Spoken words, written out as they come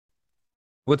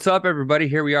What's up, everybody?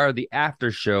 Here we are, the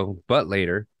after show, but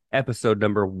later, episode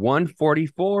number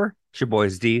 144. It's your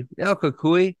boys D, El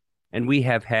Kukui, and we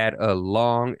have had a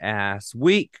long ass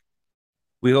week.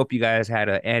 We hope you guys had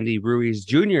a Andy Ruiz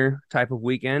Jr. type of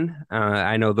weekend.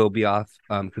 I know they'll be off.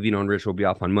 Cavino and Rich will be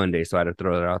off on Monday, so I had to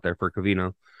throw that out there for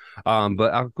Cavino.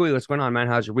 But El Kukui, what's going on, man?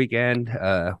 How's your weekend?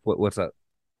 What's up?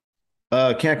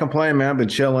 Can't complain, man. I've been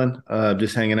chilling,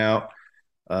 just hanging out.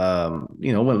 Did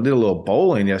a little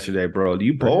bowling yesterday, bro. Do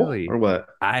you bowl Really? or what?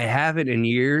 I haven't in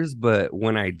years, but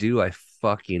when I do, I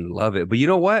fucking love it. But you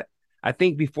know what? I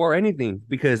think before anything,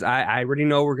 because I already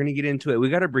know we're gonna get into it, we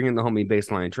got to bring in the homie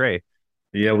baseline Trey.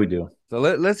 Yeah, we do. So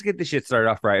let's get this shit started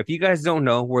off right. If you guys don't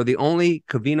know, we're the only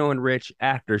Cavino and Rich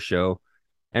after show,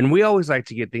 and we always like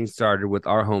to get things started with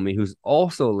our homie, who's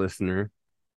also a listener,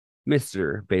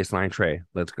 Mr. Baseline Trey.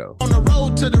 Let's go. On the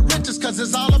road to the riches, cause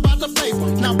it's all about the paper.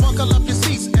 Now buckle up your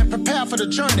seats and prepare for the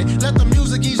journey. Let the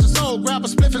music ease your soul, grab a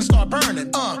spliff and start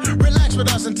burning. Relax with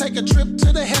us and take a trip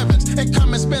to the heavens. And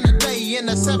come and spend a day in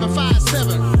the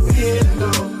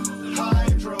 757.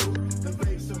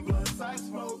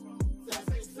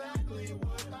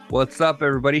 What's up,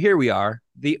 everybody? Here we are,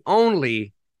 the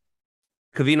only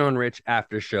Cavino and Rich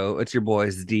after show. It's your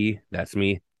boys D, that's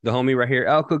me, the homie right here,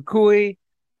 El Kukui.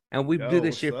 And we do Yo, this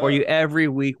what's shit for up? you every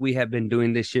week. We have been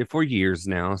doing this shit for years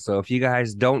now. So if you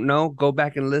guys don't know, go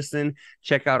back and listen.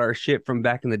 Check out our shit from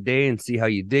back in the day and see how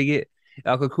you dig it.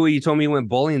 El Kukui, you told me you went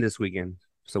bowling this weekend.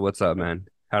 So what's up, I, man?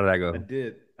 How did that I go?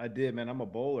 did. I did, man. I'm a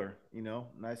bowler,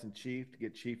 nice and cheap to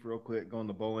get cheap real quick, go in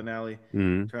the bowling alley,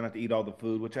 Mm, try not to eat all the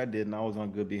food, which I did, and I was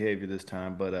on good behavior this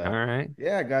time. But all right.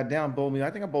 yeah, I got down bowl me. I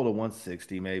think I bowled a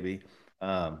 160 maybe.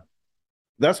 Um,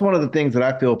 that's one of the things that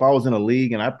I feel if I was in a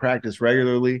league and I practice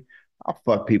regularly, I'll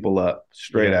fuck people up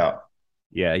straight Yeah. out.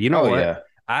 Yeah. You know Oh what? yeah.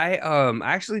 I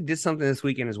actually did something this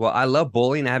weekend as well. I love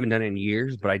bowling. I haven't done it in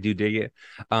years, but I do dig it.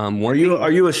 Are One you thing,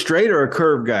 are you a straight or a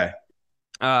curve guy?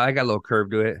 I got a little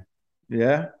curve to it.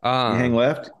 Yeah. You hang Um,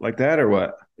 left like that or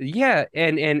what? Yeah,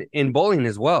 and in bowling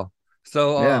as well.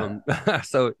 So Yeah.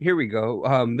 so here we go.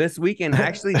 This weekend I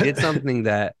actually did something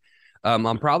that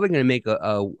I'm probably gonna make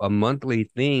a monthly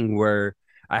thing where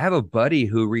I have a buddy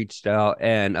who reached out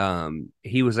and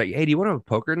he was like, "Hey, do you want to have a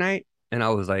poker night?" And I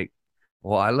was like,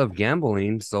 "Well, I love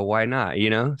gambling, so why not?"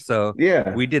 So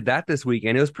Yeah. we did that this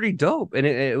weekend. It was pretty dope, and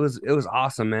it was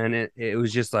awesome, man. It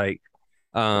was just like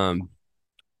um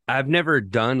I've never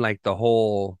done like the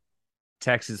whole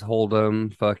Texas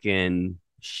Hold'em fucking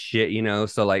shit.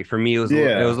 So like for me it was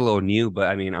Yeah. a little new, but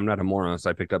I mean I'm not a moron, so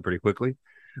I picked up pretty quickly.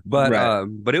 But Right.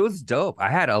 but it was dope. I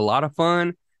had a lot of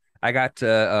fun. I got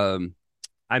to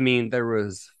I mean there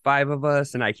was five of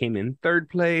us and I came in third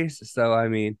place. So I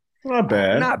mean Not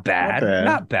bad. not Not bad. bad.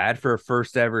 Not bad for a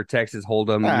first ever Texas All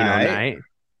Hold'em, right. night.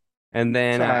 And It's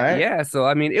then all right. yeah, so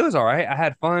I mean it was all right. I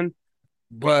had fun,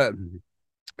 but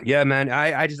yeah, man,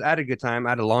 I just had a good time.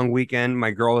 I had a long weekend.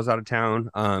 My girl was out of town.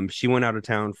 She went out of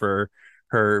town for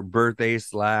her birthday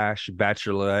slash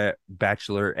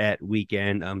bachelorette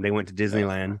weekend. They went to Uh,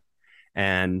 Disneyland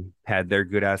and had their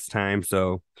good ass time.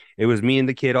 So it was me and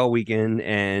the kid all weekend,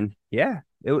 and yeah,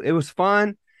 it was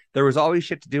fun. There was always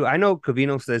shit to do. I know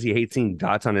Cavino says he hates seeing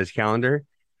dots on his calendar.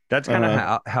 That's kind of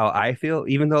uh-huh. how I feel.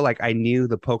 Even though like I knew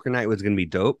the poker night was gonna be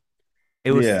dope,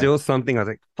 it was Yeah. still something I was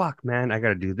like, fuck, man, I got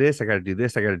to do this. I got to do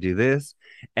this. I got to do this.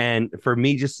 And for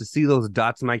me, just to see those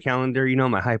dots in my calendar,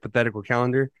 my hypothetical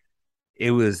calendar,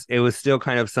 it was still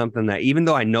kind of something that even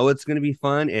though I know it's going to be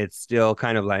fun, it's still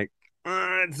kind of like,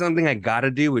 it's something I got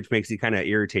to do, which makes you kind of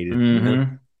irritated.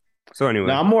 Mm-hmm. So anyway,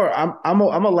 Now I'm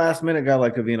a last minute guy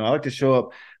like Cavino. I like to show up.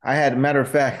 I had matter of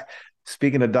fact,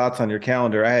 speaking of dots on your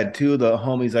calendar, I had two of the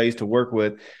homies I used to work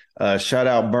with. Shout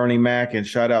out Bernie Mac and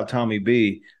shout out Tommy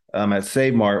B. At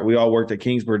Save Mart. We all worked at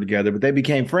Kingsburg together, but they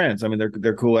became friends. I mean,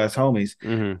 they're cool ass homies.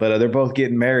 mhm. But they're both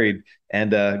getting married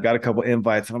and got a couple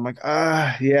invites. And I'm like,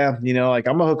 yeah, like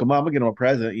I'm gonna hook them up. I'm gonna get them a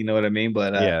present. You know what I mean?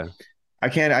 But Yeah, I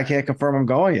can't confirm I'm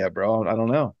going yet, bro. I don't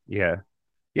know. yeah,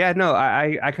 yeah. No,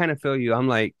 I kind of feel you. I'm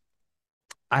like,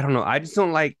 I don't know. I just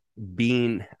don't like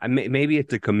being. Maybe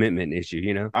it's a commitment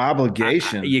issue.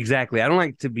 Obligation. Exactly. I don't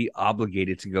like to be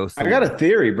obligated to go I got a somewhere.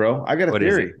 theory, bro. I got a What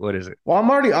is it? theory. What is it? Well, I'm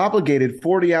already obligated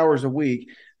 40 hours a week,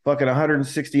 fucking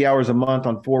 160 hours a month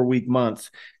on 4 week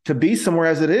months to be somewhere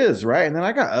as it is, right? And then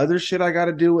I got other shit I got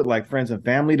to do with like friends and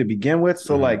family to begin with.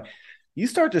 So, Mhm. like, you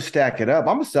start to stack it up.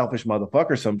 I'm a selfish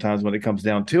motherfucker sometimes when it comes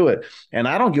down to it. And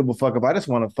I don't give a fuck if I just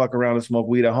want to fuck around and smoke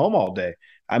weed at home all day.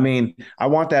 I mean, I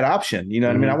want that option. You know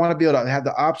what I mean? I Mhm. want to be able to have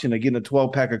the option of getting a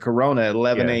 12 pack of Corona at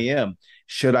 11 Yeah. a.m.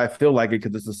 should I feel like it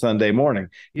because it's a Sunday morning.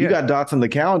 You Yeah. got dots on the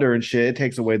calendar and shit. It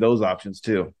takes away those options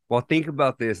too. Well, think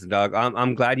about this, Doug.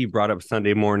 I'm glad you brought up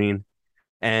Sunday morning.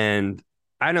 And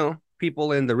I know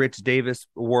people in the Rich Davis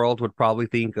world would probably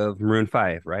think of Maroon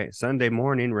 5, right? Sunday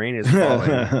morning, rain is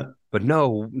falling. But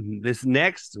no, this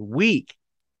next week,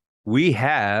 we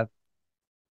have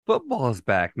football's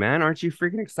back, man. Aren't you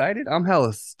freaking excited? I'm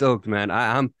hella stoked, man.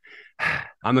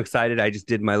 I'm excited. I just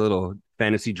did my little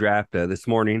fantasy draft this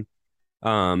morning.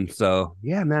 So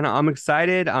yeah, man, I'm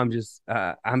excited. I'm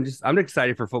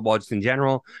excited for football just in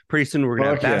general. Pretty soon we're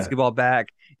gonna have basketball back.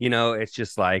 You know, it's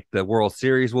just like the World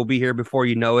Series will be here before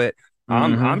you know it.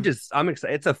 I'm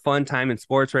excited. It's a fun time in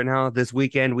sports right now. This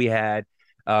weekend we had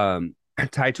Tai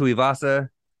Tuivasa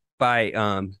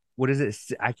by what is it?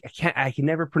 I can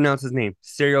never pronounce his name.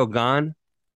 Serial Gone.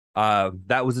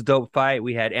 That was a dope fight.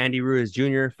 We had Andy Ruiz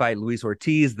Jr. fight Luis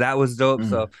Ortiz. That was dope.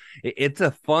 So it's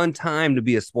a fun time to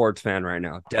be a sports fan right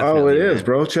now. Definitely. Oh, it is,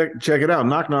 bro. Check it out.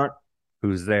 Knock knock.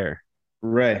 Who's there?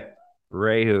 Ray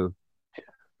who?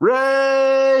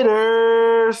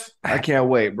 Raiders. I can't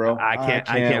wait, bro. I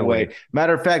can't wait.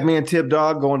 Matter of fact, me and Tip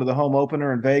Dog going to the home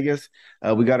opener in Vegas.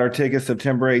 We got our tickets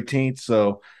September 18th.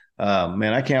 So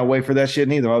man, I can't wait for that shit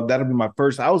neither. That'll be my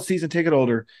first. I was season ticket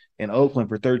holder in Oakland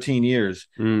for 13 years,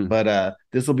 but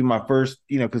this will be my first,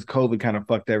 because COVID kind of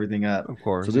fucked everything up. Of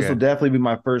course. So this will definitely be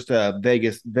my first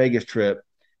Vegas trip,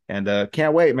 and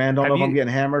can't wait, man. Don't know if I'm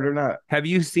getting hammered or not. Have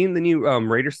you seen the new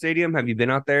Raider Stadium? Have you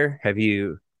been out there? Have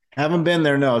you? Haven't been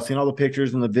there, no. I've seen all the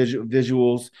pictures and the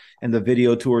visuals and the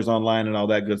video tours online and all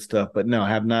that good stuff. But no, I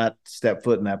have not stepped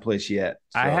foot in that place yet.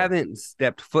 So. I haven't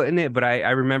stepped foot in it, but I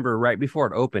remember right before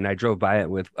it opened, I drove by it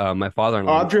with my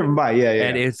father-in-law. Oh, I've driven by, yeah.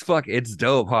 And it's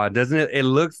dope, huh? Doesn't it? It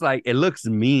looks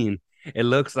mean. It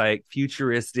looks like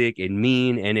futuristic and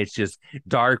mean, and it's just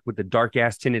dark with the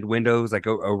dark-ass tinted windows like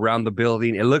around the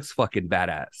building. It looks fucking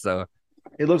badass, so...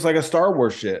 It looks like a Star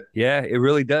Wars shit. Yeah, it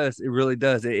really does. It really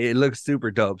does. It looks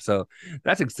super dope. So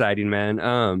that's exciting,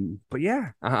 man. But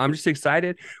yeah, I'm just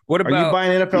excited. What about? Are you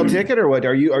buying an NFL ticket or what?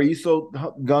 Are you so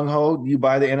gung ho? You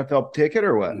buy the NFL ticket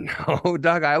or what? No,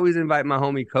 dog. I always invite my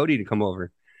homie Cody to come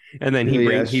over, and then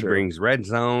he brings Red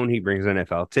Zone. He brings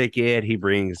NFL ticket. He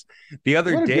brings the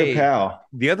other day.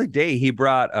 The other day he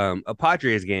brought a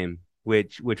Padres game,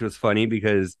 which was funny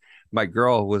because my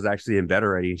girl was actually in bed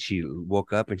already. She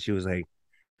woke up and she was like,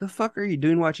 the fuck are you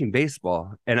doing watching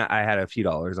baseball? And I had a few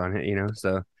dollars on it,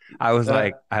 so I was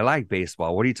like, I like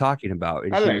baseball. What are you talking about?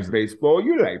 And I like baseball.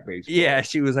 You like baseball. Yeah,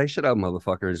 she was like, shut up,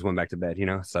 motherfucker, and just went back to bed,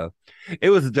 so it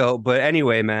was dope. But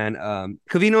anyway, man,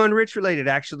 Covino and Rich related,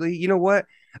 actually. You know what?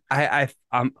 I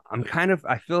feel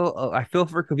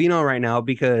for Covino right now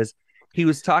because he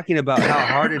was talking about how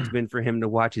hard it's been for him to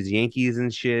watch his Yankees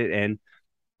and shit. And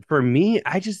for me,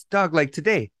 I just like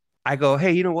today, I go,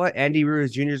 hey, you know what? Andy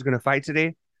Ruiz Jr. is gonna fight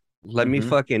today. Let me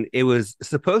it was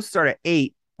supposed to start at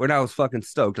 8 when I was fucking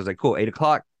stoked. I was like, cool, 8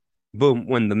 o'clock. Boom,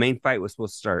 when the main fight was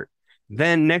supposed to start.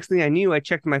 Then next thing I knew, I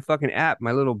checked my fucking app,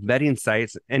 my little betting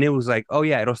sites, and it was like, oh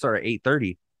yeah, it'll start at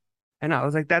 8:30. And I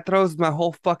was like, that throws my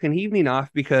whole fucking evening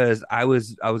off because I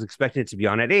was expecting it to be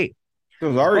on at 8. It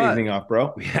was our evening off,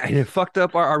 bro. Yeah, and it fucked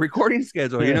up our recording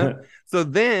schedule, So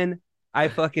then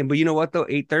but you know what though?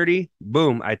 8:30,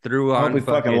 boom, I threw on. We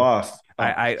fucking lost.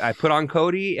 I put on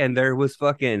Cody and there was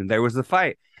the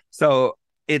fight. So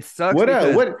it sucks. What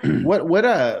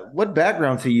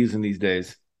background's he using these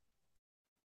days?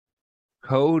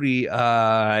 Cody,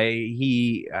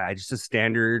 he just a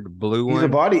standard blue one.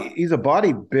 He's a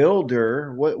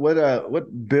bodybuilder.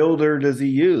 What builder does he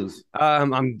use?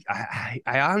 I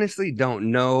honestly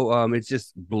don't know. It's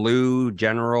just blue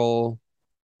general.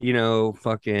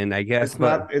 I guess it's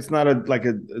not a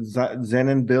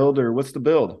Zenon build, or what's the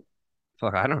build?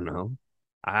 Fuck, I don't know.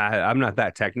 I'm not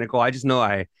that technical. I just know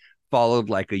I followed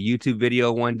like a YouTube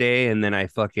video one day, and then I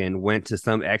fucking went to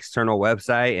some external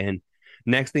website, and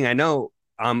next thing I know,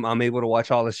 I'm able to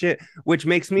watch all the shit, which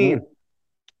makes me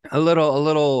a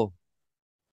little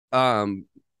I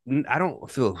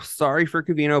don't feel sorry for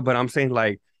Covino, but I'm saying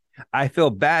like I feel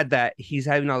bad that he's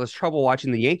having all this trouble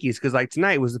watching the Yankees because like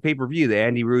tonight was the pay-per-view, the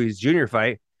Andy Ruiz Jr.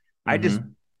 fight. I just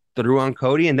threw on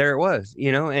Cody and there it was,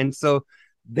 and so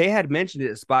they had mentioned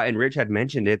it, Spot and Rich had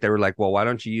mentioned it. They were like, well, why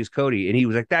don't you use Cody? And he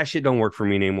was like, that shit don't work for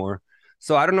me anymore.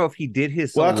 So I don't know if he did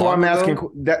his. Well, that's why I'm asking.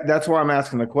 That's why I'm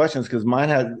asking the questions, because mine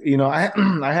had,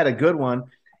 I had a good one,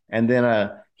 and then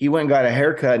he went and got a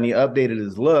haircut and he updated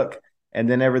his look, and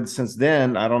then ever since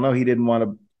then, I don't know. He didn't want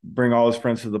to bring all his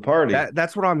friends to the party.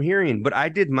 That's what I'm hearing. But I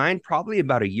did mine probably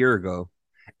about a year ago,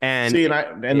 and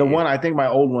I think my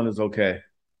old one is okay.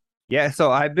 Yeah,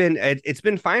 so it's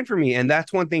been fine for me, and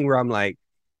that's one thing where I'm like,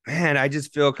 man, I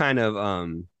just feel kind of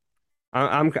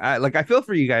I feel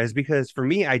for you guys because for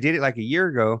me, I did it like a year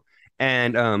ago,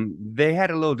 And they had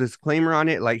a little disclaimer on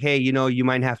it, like, hey, you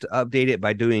might have to update it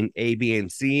by doing A, B,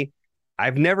 and C.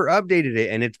 I've never updated it,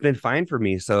 and it's been fine for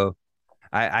me. So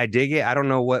I dig it. I don't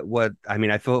know what I mean.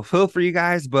 I feel for you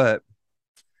guys, but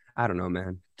I don't know,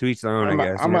 man. To each their own, I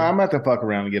guess. I'm gonna have to fuck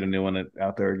around and get a new one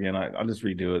out there again. I'll just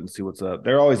redo it and see what's up.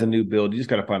 They're always a new build. You just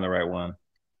got to find the right one.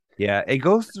 Yeah, it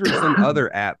goes through some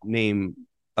other app named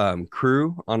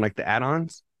Crew on like the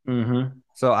add-ons. Mm-hmm.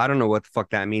 So I don't know what the fuck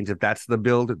that means. If that's the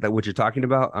build that what you're talking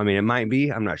about, I mean, it might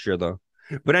be. I'm not sure though.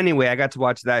 But anyway, I got to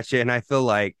watch that shit, and I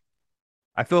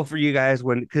feel for you guys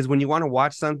because when you want to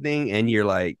watch something and you're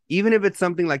like, even if it's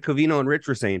something like Covino and Rich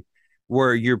were saying,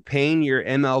 where you're paying your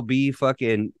MLB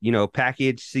fucking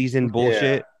package season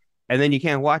bullshit, and then you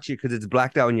can't watch it because it's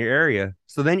blacked out in your area.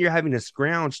 So then you're having to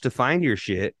scrounge to find your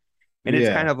shit. And it's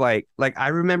kind of like I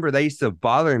remember that used to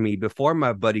bother me before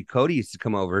my buddy Cody used to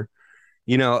come over.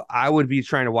 I would be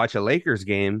trying to watch a Lakers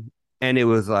game, and it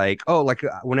was like, oh, like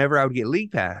whenever I would get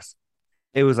League Pass,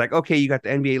 it was like, okay, you got the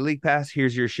NBA League Pass,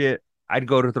 here's your shit. I'd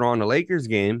go to throw on the Lakers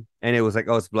game, and it was like,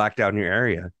 oh, it's blacked out in your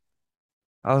area.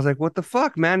 I was like, what the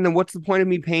fuck, man? Then what's the point of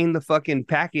me paying the fucking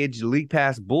package League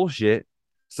Pass bullshit?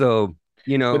 So,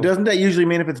 But doesn't that usually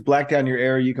mean if it's blacked out in your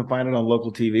area, you can find it on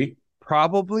local TV?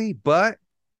 Probably, but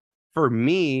for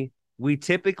me, we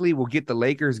typically will get the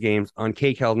Lakers games on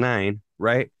KCAL 9,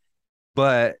 right?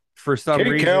 But for some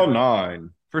reason,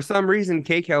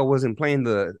 KCAL wasn't playing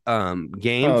the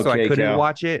game, so I couldn't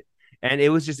watch it, and it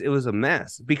was a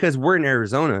mess because we're in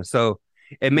Arizona, so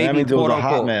it made me quote unquote a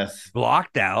hot mess,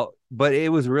 blocked out, but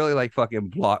it was really like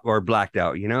fucking blacked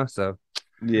out, So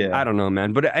yeah, I don't know,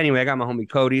 man. But anyway, I got my homie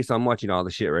Cody, so I'm watching all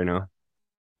the shit right now.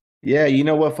 Yeah, you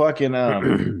know what, fucking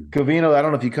Covino, I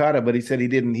don't know if you caught it, but he said he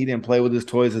didn't play with his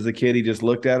toys as a kid. He just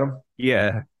looked at them.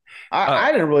 Yeah.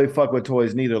 I didn't really fuck with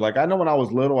toys neither. Like I know when I was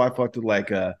little, I fucked with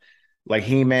like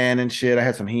He-Man and shit. I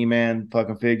had some He-Man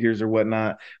fucking figures or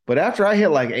whatnot. But after I hit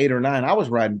like 8 or 9, I was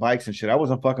riding bikes and shit. I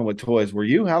wasn't fucking with toys. Were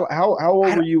you? How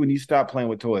old were you when you stopped playing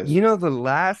with toys? The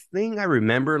last thing I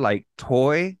remember like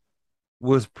toy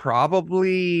was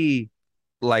probably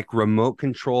like remote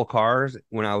control cars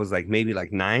when I was like maybe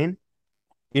like 9.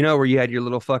 Where you had your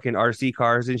little fucking RC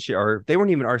cars and shit, or they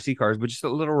weren't even RC cars, but just a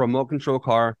little remote control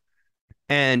car.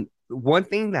 And one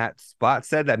thing that Spot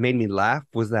said that made me laugh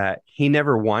was that he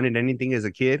never wanted anything as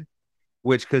a kid,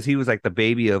 because he was like the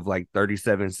baby of like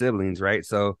 37 siblings, right?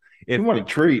 So he wanted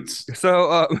treats.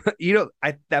 So,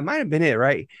 that might have been it,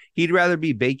 right? He'd rather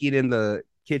be baking in the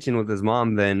kitchen with his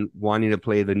mom than wanting to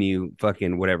play the new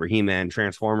fucking whatever He-Man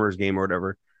Transformers game or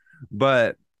whatever.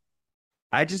 But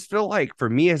I just feel like for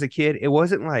me as a kid, it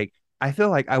wasn't like, I feel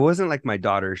like I wasn't like my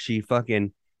daughter. She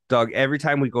fucking dog, every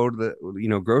time we go to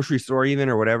the grocery store even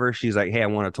or whatever, she's like, hey, I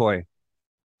want a toy.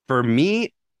 For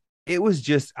me, it was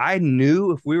just, I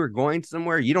knew if we were going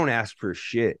somewhere, you don't ask for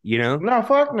shit, No,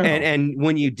 fuck no. And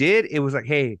when you did, it was like,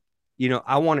 hey,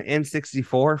 I want an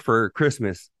N64 for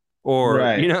Christmas. Or,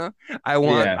 right. I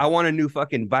want a new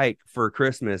fucking bike for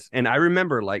Christmas. And I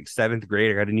remember like 7th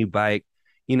grade, I got a new bike,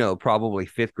 probably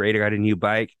 5th grade, I got a new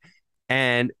bike.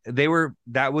 And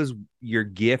that was your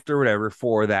gift or whatever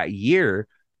for that year,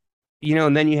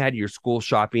 and then you had your school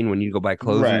shopping when you go buy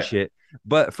clothes and shit.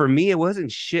 But for me, it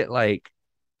wasn't shit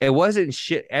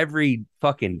every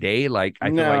fucking day. Like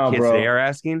I feel like kids today are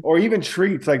asking, or even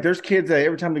treats. Like there's kids that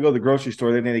every time they go to the grocery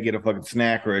store, they need to get a fucking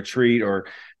snack or a treat. Or,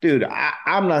 dude,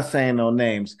 I'm not saying no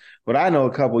names, but I know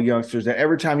a couple youngsters that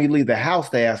every time you leave the house,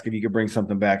 they ask if you could bring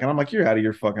something back, and I'm like, you're out of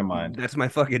your fucking mind. That's my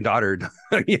fucking daughter.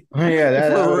 You're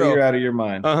out of your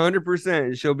mind.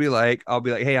 100%. She'll be like, I'll be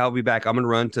like, hey, I'll be back. I'm gonna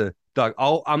run to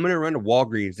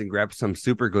Walgreens and grab some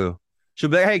super glue. She'll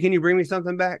be like, hey, can you bring me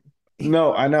something back?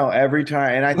 No, I know every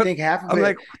time. And I think half of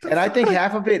I think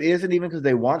half of it isn't even because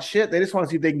they want shit. They just want to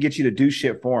see if they can get you to do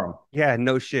shit for them. Yeah,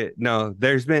 no shit. No,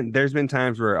 there's been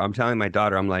times where I'm telling my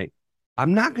daughter, I'm like,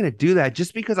 I'm not going to do that.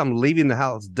 Just because I'm leaving the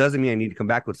house doesn't mean I need to come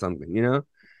back with something,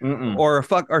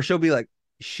 or she'll be like,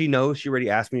 she knows she already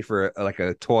asked me for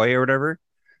a toy or whatever.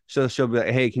 So she'll be like,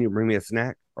 hey, can you bring me a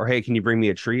snack? Or hey, can you bring me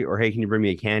a treat? Or hey, can you bring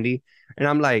me a candy? And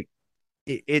I'm like,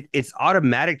 it's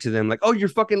automatic to them, like, oh, you're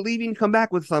fucking leaving, come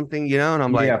back with something, and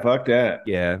I'm like, yeah, fuck that.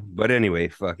 Yeah, but anyway,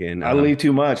 fucking I leave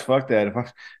too much. Fuck that. If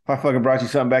I fucking brought you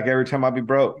something back every time, I'd be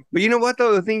broke. But you know what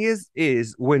though, the thing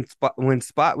is when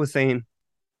Spot was saying,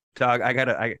 dog, I got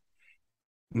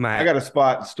a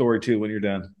Spot story too when you're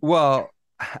done. Well,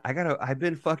 I've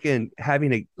been fucking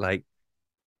having to, like,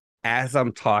 as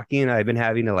I'm talking, I've been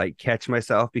having to like catch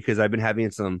myself because I've been having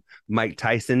some Mike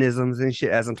Tysonisms and shit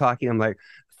as I'm talking. I'm like,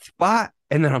 Spot,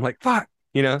 and then I'm like, fuck,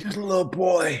 just a little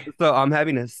boy. So I'm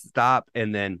having to stop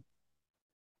and then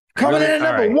Coming in Really? at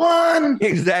All number right. one.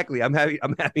 Exactly. I'm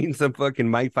having some fucking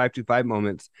Mike 525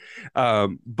 moments.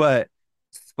 But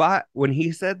Spot, when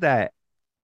he said that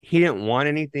he didn't want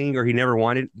anything or he never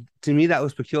wanted, to me that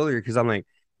was peculiar because I'm like,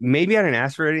 maybe I didn't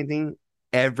ask for anything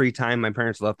every time my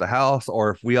parents left the house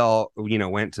or if we all,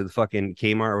 went to the fucking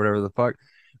Kmart or whatever the fuck.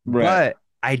 Right. But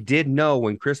I did know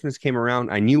when Christmas came around,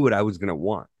 I knew what I was gonna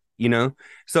want.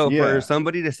 So for Yeah.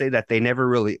 somebody to say that they never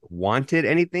really wanted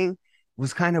anything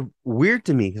was kind of weird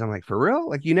to me because I'm like, for real?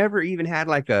 Like you never even had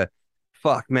like a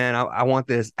fuck, man, I want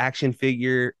this action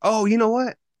figure. Oh, you know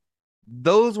what?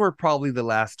 Those were probably the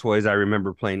last toys I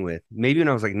remember playing with. Maybe when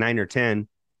I was like 9 or 10,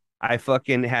 I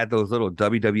fucking had those little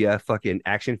WWF fucking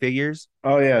action figures.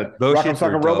 Oh yeah. Those Rock'em shits were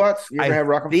Sock'em dope. Robots. You ever I have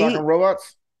Rock'em think Sock'em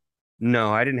Robots?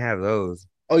 no, I didn't have those.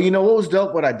 Oh, you know what was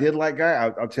dope? What I did like, guy,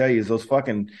 I'll tell you, is those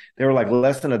fucking. They were like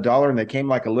less than $1, and they came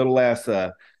like a little ass,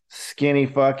 skinny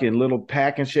fucking little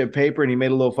pack and shit paper, and he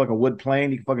made a little fucking wood plane.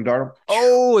 You can fucking dart them.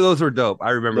 Oh, those were dope.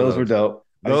 I remember Those were those. dope.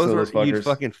 I used to Those love were those you'd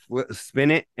fuckers. fucking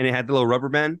spin it and it had the little rubber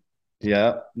band.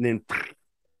 Yeah. And then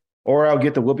Or I'll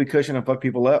get the whoopee cushion and fuck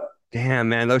people up. damn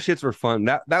man, those shits were fun.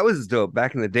 That was dope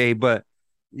back in the day. But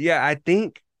yeah, I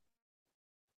think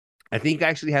I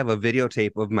actually have a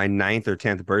videotape of my 9th or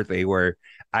 10th birthday where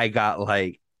I got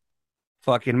like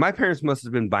fucking my parents must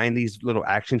have been buying these little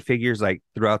action figures like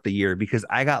throughout the year because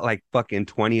I got like fucking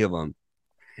 20 of them.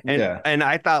 And Yeah. and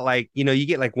I thought like, you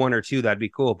get like one or two, that'd be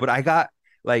cool. But I got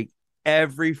like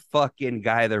every fucking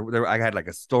guy there. I had like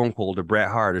a Stone Cold, a Bret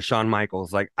Hart, a Shawn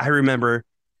Michaels. Like I remember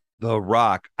The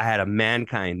Rock. I had a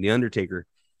Mankind, The Undertaker,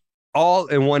 all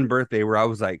in one birthday where I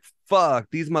was like, fuck,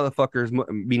 these motherfuckers,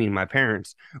 meaning my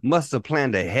parents, must have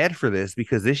planned ahead for this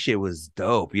because this shit was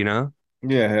dope.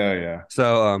 Yeah, hell yeah.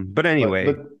 So, but But anyway,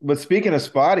 but but speaking of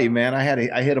Spotty, man, I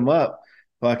hit him up.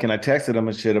 Fucking I texted him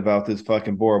and shit about this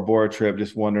fucking Bora Bora trip,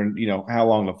 just wondering, how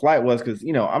long the flight was, because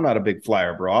I'm not a big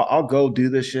flyer, bro. I'll go do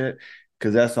this shit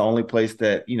because that's the only place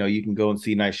that you can go and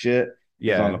see nice shit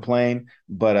is on yeah. the plane.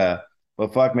 But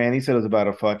fuck, man, he said it was about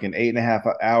a fucking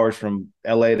 8.5 hours from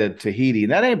LA to Tahiti.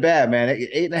 And that ain't bad, man.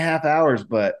 8.5 hours,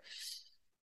 but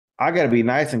I gotta be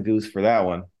nice and goose for that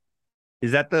one.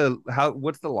 Is that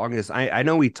what's the longest? I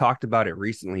know we talked about it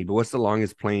recently, but what's the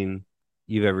longest plane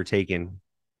you've ever taken?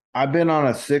 I've been on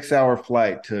a 6 hour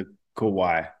flight to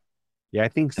Kauai. Yeah, I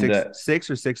think And six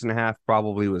or 6.5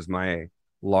 probably was my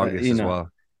longest you as know, well.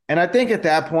 and I think at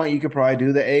that point you could probably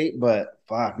do the 8, but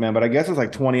fuck, man. But I guess it's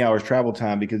like 20 hours travel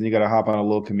time because then you got to hop on a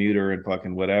little commuter and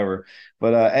fucking whatever.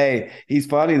 But hey, he's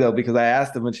funny though because I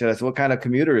asked him and shit. I said, "What kind of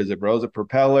commuter is it, bro? Is it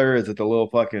propeller? Is it the little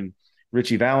fucking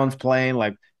Richie Valens plane?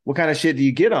 Like, what kind of shit do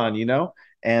you get on?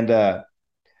 And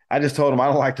I just told him I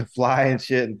don't like to fly and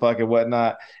shit and fucking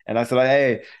whatnot. And I said,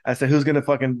 hey, who's gonna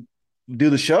fucking do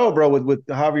the show, bro, with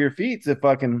Javier Feets if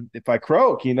I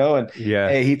croak, And Yeah.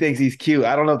 hey, he thinks he's cute.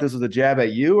 I don't know if this was a jab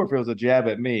at you or if it was a jab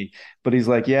at me, but he's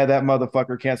like, yeah, that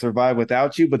motherfucker can't survive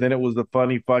without you. But then it was the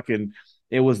fucking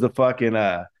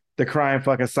the crying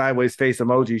fucking sideways face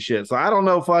emoji shit. So I don't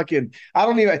know I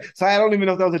don't even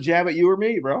know if that was a jab at you or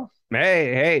me, bro.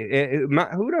 Hey,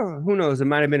 who knows? It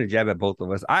might have been a jab at both of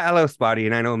us. I love Spotty,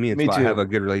 and I know me and Me Spot too. have a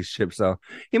good relationship, so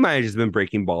he might have just been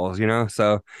breaking balls.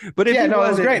 So, but if Yeah, he no, it was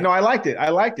wasn't, great. No, I liked it.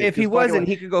 if he wasn't,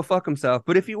 he could go fuck himself.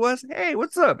 But if he was, hey,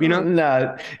 what's up?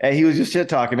 Nah, and he was just shit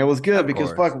talking. It was good Of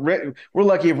because course. fuck, we're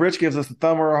lucky if Rich gives us a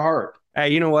thumb or a heart.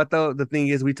 Hey, you know what though? The thing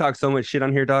is, we talk so much shit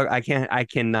on here, dog. I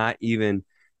cannot even.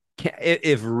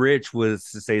 If Rich was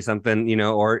to say something,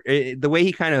 or the way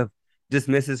he kind of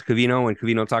dismisses Cavino when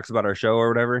Cavino talks about our show or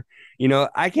whatever,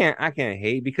 I can't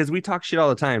hate because we talk shit all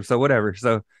the time. So whatever.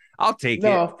 So I'll take it.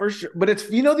 No, for sure. But it's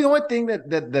the only thing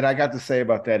that I got to say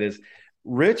about that is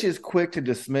Rich is quick to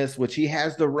dismiss, which he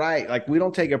has the right. Like we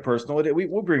don't take it personal.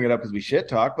 We'll bring it up because we shit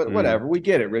talk, but whatever. We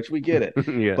get it, Rich. We get it.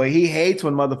 Yeah. But he hates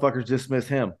when motherfuckers dismiss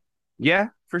him. Yeah,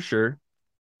 for sure.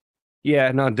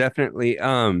 Yeah, no, definitely.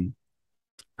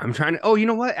 I'm trying to. Oh, you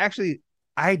know what? Actually,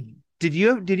 I did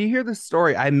you hear the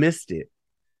story? I missed it,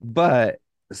 but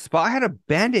Spot had a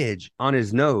bandage on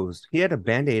his nose. He had a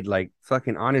band-aid like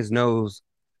fucking on his nose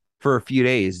for a few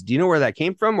days. Do you know where that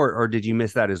came from, or did you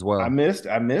miss that as well? I missed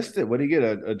it. What did he get?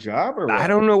 A job or what? I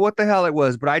don't know what the hell it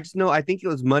was, but I just know I think it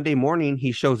was Monday morning.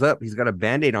 He shows up. He's got a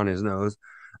band-aid on his nose,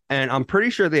 and I'm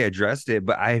pretty sure they addressed it,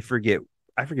 but I forget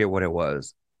what it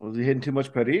was. Was he hitting too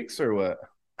much Periques or what?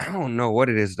 I don't know what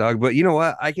it is, dog. But you know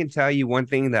what? I can tell you one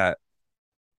thing that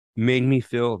made me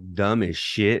feel dumb as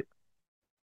shit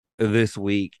this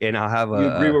week, and I'll have You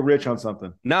agree with Rich on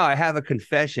something? now I have a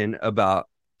confession about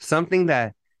something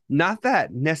that not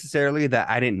that necessarily that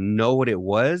I didn't know what it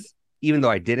was, even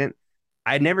though I didn't.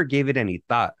 I never gave it any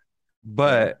thought,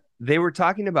 but they were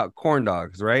talking about corn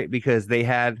dogs, right? Because they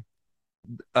had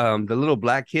the little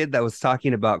black kid that was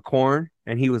talking about corn,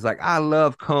 and he was like, I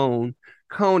love cone.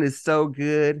 Cone is so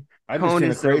good. I just Cone seen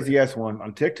a is so crazy ass one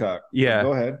on TikTok. But yeah.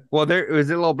 go ahead. Well, there was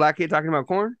a little black kid talking about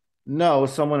corn. No, it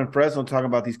was someone in Fresno talking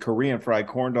about these Korean fried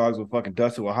corn dogs with fucking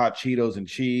dusted with hot Cheetos and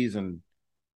cheese and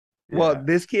Well, yeah.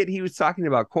 this kid, he was talking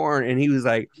about corn, and he was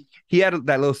like, he had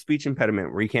that little speech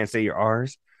impediment where you can't say your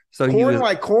R's. So he Corn was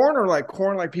like corn or like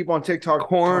corn like people on TikTok talk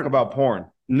corn, about porn.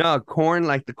 no, corn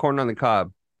like the corn on the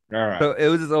cob. All right. So it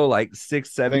was this old like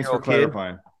 6, 7 year Thanks for old kid.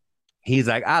 clarifying. He's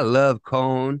like, I love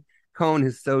cone. Cone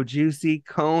is so juicy.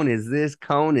 Cone is this,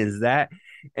 cone is that.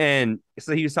 And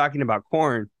so he was talking about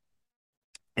corn.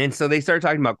 And so they started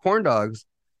talking about corn dogs.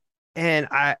 And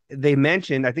they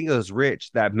mentioned, I think it was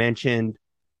Rich that mentioned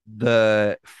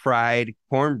the fried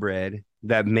cornbread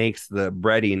that makes the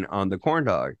breading on the corn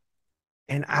dog.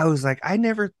 And I was like, I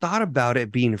never thought about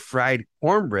it being fried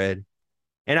cornbread.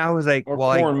 And I was like, Or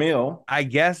well, cornmeal. I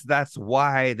guess that's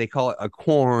why they call it a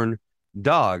corn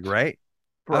dog, right?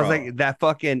 I was Bro. like, that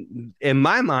fucking, in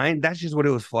my mind, that's just what it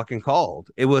was fucking called.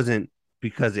 It wasn't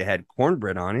because it had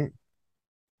cornbread on it.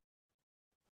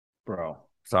 Bro.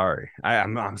 Sorry.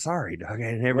 I'm sorry, Doug.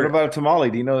 I What never, of about a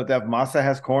tamale? Do you know that masa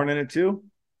has corn in it too?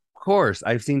 course,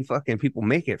 I've seen fucking people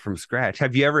make it from scratch.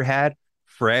 Have you ever had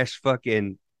fresh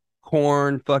fucking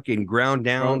corn, fucking ground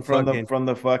down, fucking From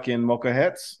the fucking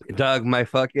mochahettes? Doug? My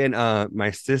fucking,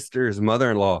 my sister's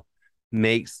mother in law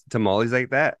makes tamales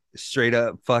like that. Straight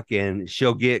up fucking,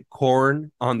 she'll get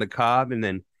corn on the cob and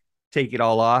then take it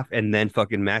all off and then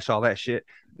fucking mash all that shit.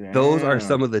 Those are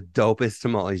some Damn. of the dopest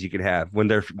tamales you could have when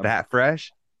they're that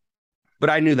fresh.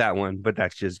 But I knew that one, but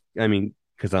that's just, I mean,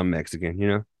 because I'm Mexican, you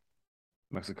know?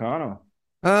 Mexicano.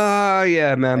 Oh,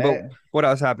 yeah, man. But Hey, what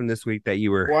else happened this week that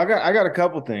you were, well, I got a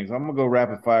couple things. I'm gonna go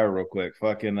rapid fire real quick.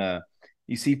 Fucking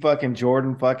you see fucking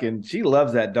Jordan fucking she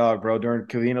loves that dog, bro, during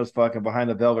Cavino's fucking behind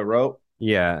the velvet rope.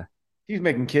 yeah, She's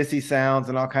making kissy sounds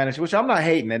and all kind of shit, which I'm not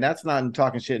hating, and that's not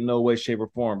talking shit in no way, shape, or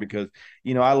form because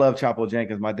I love Chapo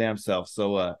Jenkins my damn self.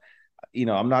 So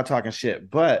I'm not talking shit,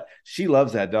 but she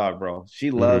loves that dog, bro. She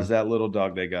mm-hmm. loves that little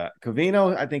dog they got.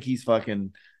 Cavino, I think he's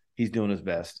doing his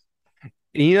best.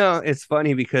 It's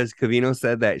funny because Cavino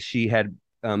said that she had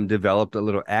developed a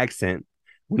little accent.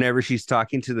 Whenever she's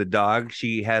talking to the dog,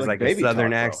 she has Like like a baby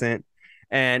southern talk, bro. accent.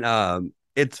 And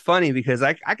it's funny because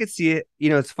I could see it.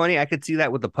 It's funny. I could see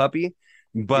that with the puppy,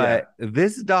 Yeah, but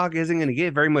this dog isn't going to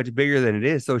get very much bigger than it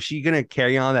is. So she going to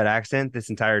carry on that accent this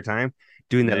entire time,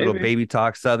 doing that little maybe. baby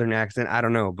talk southern accent. I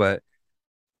don't know, but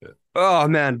oh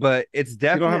man, but it's She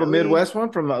don't have a definitely Midwest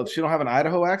one she don't have an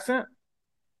Idaho accent.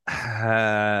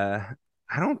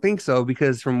 I don't think so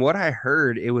because from what I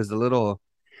heard, it was a little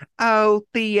oh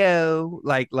Theo,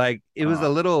 like it was a Uh,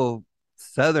 little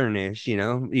southernish,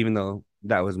 even though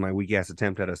that was my weak ass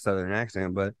attempt at a southern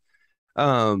accent. But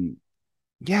um,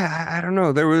 yeah, I don't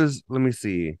know. There was, let me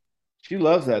see. she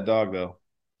loves that dog though.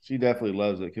 She definitely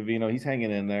loves it. Cavino, he's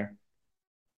hanging in there.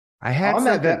 I had On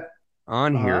that something vet,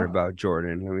 on here huh? about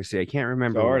Jordan. Let me see. I can't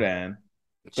remember what Jordan.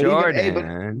 But even hey,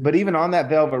 Jordan. but even on that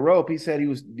velvet rope, he said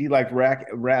he liked rap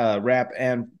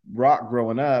and rock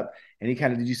growing up, and he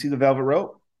kind of did you see the velvet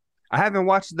rope? I haven't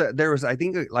watched there was I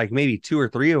think like maybe two or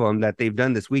three of them that they've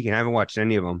done this week, and I haven't watched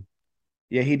any of them.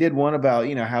 Yeah, he did one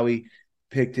about how he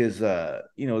picked his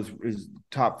his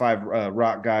top five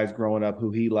rock guys growing up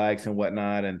who he likes and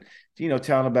whatnot, and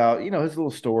telling about his little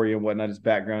story and whatnot, his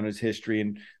background, his history,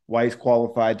 and why he's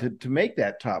qualified to make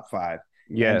that top five.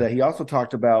 And Yeah, he also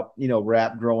talked about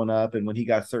rap growing up and when he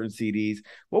got certain CDs.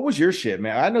 What was your shit,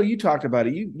 man? I know you talked about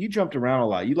it. You jumped around a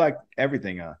lot. You like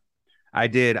everything, huh? I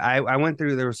did. I went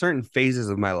through there were certain phases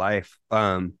of my life.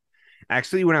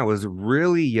 Actually, when I was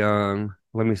really young,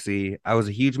 let me see, I was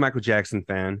a huge Michael Jackson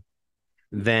fan.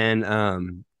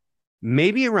 Then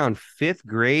maybe around fifth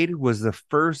grade was the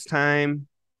first time,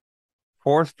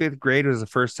 fourth, fifth grade was the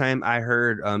first time I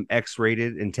heard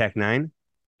X-Rated and Tech Nine.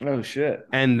 Oh shit.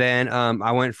 And then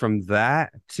I went from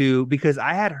that to because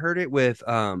I had heard it with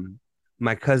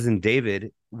my cousin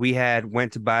David. We had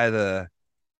went to buy the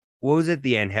what was it,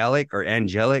 the Angelic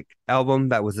album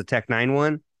that was the Tech Nine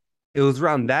one. It was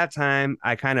around that time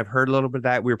I kind of heard a little bit of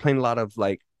that. We were playing a lot of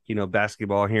like,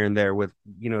 basketball here and there with,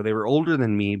 they were older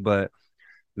than me, but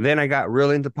then I got real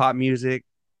into pop music.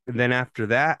 Then after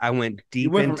that, I went You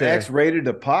deep went from into X-rated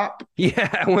to pop?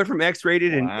 yeah, I went from X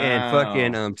rated and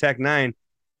fucking Wow. Tech Nine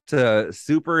to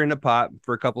super into pop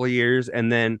for a couple of years,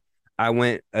 and then I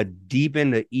went a deep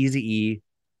into Easy E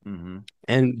Mm-hmm.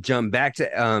 and jumped back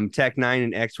to Tech Nine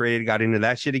and X rated, got into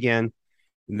that shit again.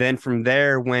 Then from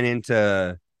there went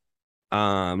into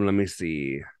let me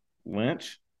see.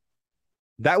 Lynch?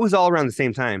 That was all around the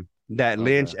same time. that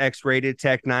Lynch, X-Rated,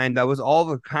 Tech Nine. That was all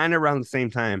the kind of around the same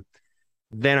time.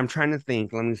 Then I'm trying to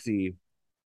think. Let me see.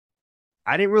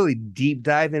 I didn't really deep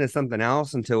dive into something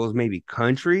else until it was maybe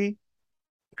country,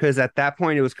 because at that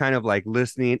point it was kind of like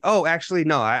listening. Oh, actually,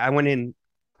 no.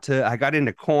 I got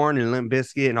into Korn and Limp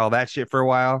Bizkit and all that shit for a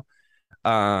while.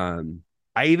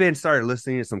 I even started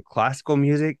listening to some classical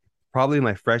music, probably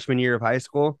my freshman year of high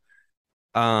school.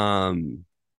 Then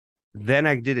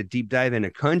I did a deep dive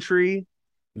into country,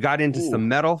 got into some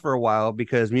metal for a while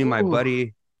because me and my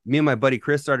buddy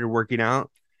Chris started working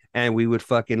out, and we would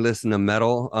fucking listen to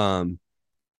metal.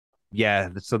 Yeah,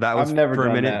 so that was for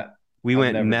a minute. We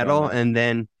went metal, and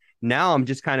then now I'm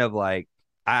just kind of like,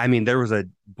 I mean, there was a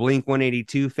Blink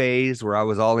 182 phase where I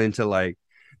was all into like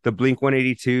the Blink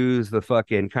 182s, the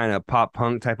fucking kind of pop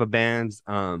punk type of bands.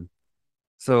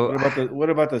 So what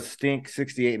about the Stink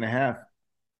 68.5?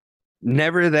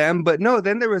 Never them, but no,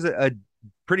 then there was a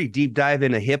pretty deep dive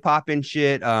into hip hop and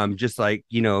shit. Just like,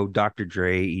 you know, Dr.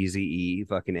 Dre, Eazy-E,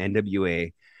 fucking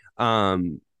NWA.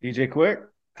 DJ Quick?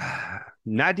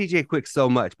 Not DJ Quick so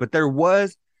much, but there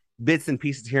was bits and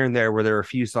pieces here and there where there were a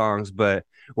few songs, but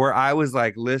where I was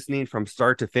like listening from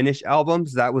start to finish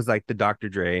albums, that was like the Dr.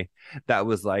 Dre, that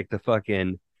was like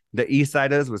the East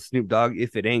Siders with Snoop Dogg.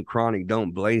 If it ain't chronic,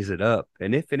 don't blaze it up,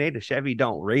 and if it ain't a Chevy,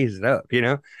 don't raise it up, you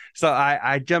know. So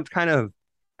I kind of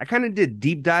did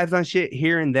deep dives on shit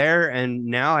here and there, and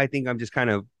now I think I'm just kind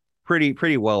of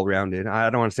pretty well rounded. I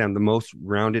don't want to say I'm the most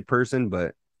rounded person,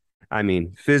 but I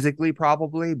mean, physically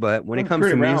probably, but when it comes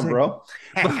to music, bro.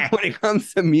 When it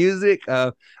comes to music,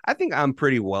 I think I'm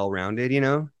pretty well rounded, you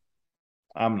know.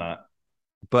 I'm not.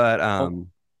 But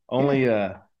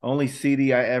only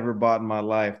CD I ever bought in my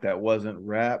life that wasn't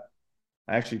rap.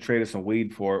 I actually traded some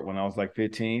weed for it when I was like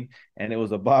 15, and it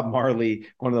was a Bob Marley,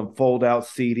 one of them fold out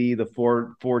CD, the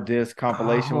four disc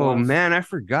compilation. Oh man, I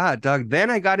forgot, Doug. Then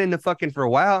I got into fucking for a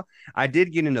while. I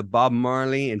did get into Bob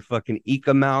Marley and fucking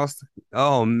Eek-A-Mouse.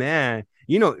 Oh man,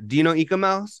 do you know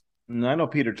Eek-A-Mouse? I know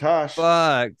Peter Tosh.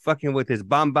 Fucking with his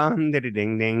bum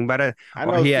ding ding. But I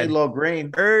know CeeLo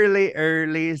Green.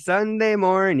 Early Sunday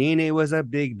morning, it was a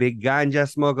big ganja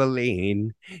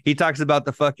smuggling. He talks about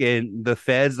the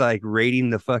feds like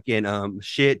raiding the fucking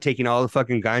shit, taking all the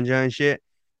fucking ganja and shit.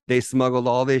 They smuggled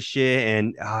all this shit,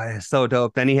 and it's so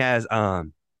dope. Then he has let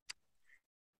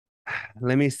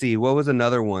me see, what was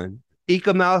another one?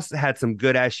 Eek-A-Mouse had some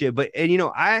good ass shit, but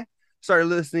I started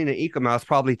listening to Eek-A-Mouse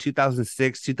probably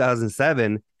 2006,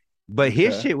 2007, but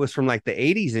his shit was from like the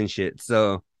 80s and shit.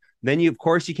 So then you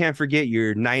can't forget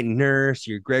your Night Nurse,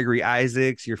 your Gregory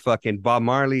Isaacs, your fucking Bob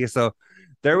Marley. So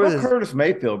there was Curtis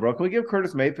Mayfield, bro. Can we give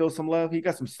Curtis Mayfield some love? He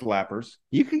got some slappers.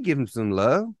 You could give him some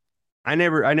love. I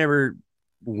never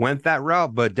went that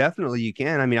route, but definitely you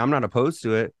can. I mean, I'm not opposed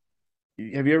to it.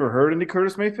 Have you ever heard any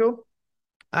Curtis Mayfield?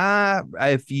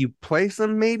 If you play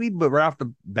some, maybe, but right off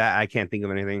the bat, I can't think of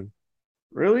anything.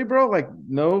 Really, bro? Like,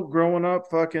 no growing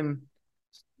up, fucking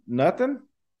nothing?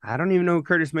 I don't even know who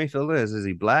Curtis Mayfield is. Is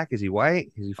he black? Is he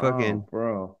white? Is he fucking... Oh,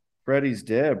 bro. Freddie's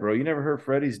Dead, bro. You never heard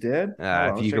Freddie's Dead?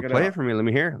 If you could play it for me, let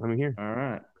me hear. All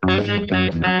right.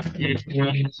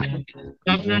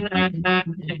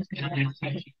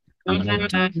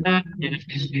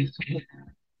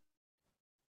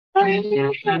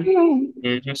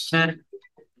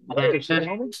 I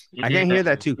can't hear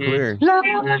that too clear. No.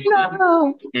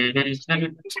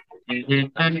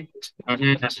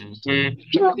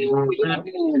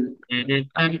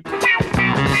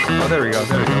 Oh, there we go.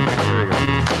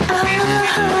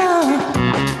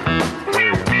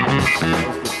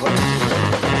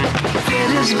 It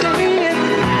is dead.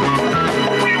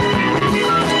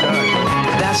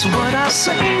 That's what I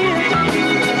said.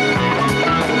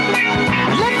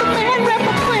 Let the man rap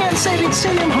a plan, said he'd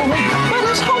send him home, but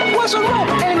his hope wasn't wrong,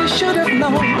 and he should have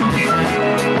known.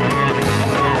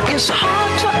 It's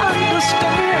hard to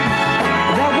understand.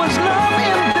 There was love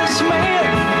in this man.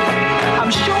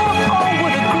 I'm sure all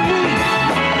would agree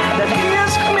that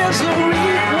his misery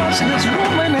was his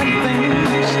woman and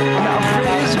things. Now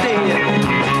Freddy's dead.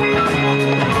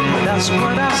 That's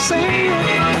what I said.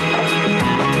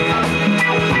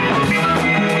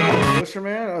 Pusher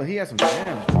Man? Oh, he has some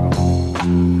jams, bro.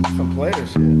 Some player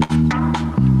shit.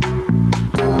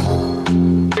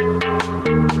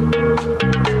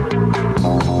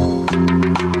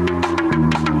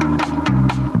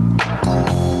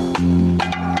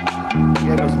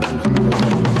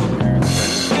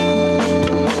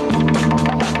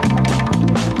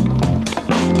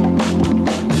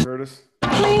 Curtis.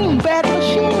 Clean, bad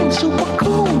machine, super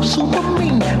cool, super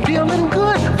mean, feeling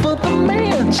good for the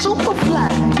man, super fly.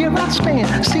 Here I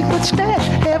stand, secret stash,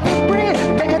 heavy bread,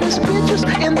 baddest bitches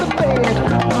in the bed.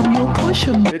 I'm your queen.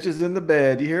 Bitches in the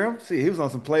bed. You hear him? See, he was on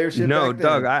some player shit No, back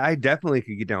Doug, then. I definitely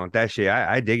could get down with that shit.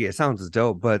 I dig it. It sounds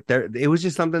dope, but it was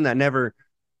just something that never,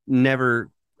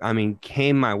 I mean,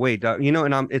 came my way, Doug.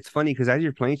 And it's funny because as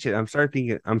you're playing shit, I'm starting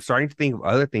to think of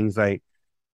other things like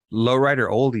lowrider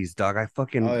oldies, dog.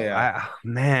 Oh yeah.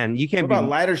 Man, you What can't about be,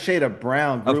 lighter shade of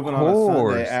brown of grooving on a Sunday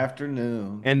course.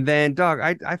 afternoon? And then, dog,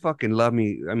 I fucking love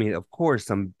me. I mean, of course,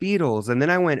 some Beatles, and then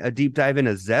I went a deep dive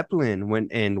into Zeppelin,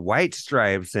 went and White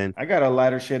Stripes, and I got a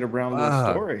lighter shade of brown little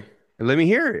uh, story. let me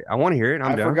hear it. I want to hear it.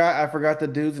 I'm down. I forgot the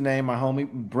dude's name. My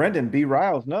homie Brendan B.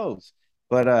 Riles knows.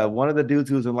 But one of the dudes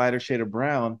who was in lighter shade of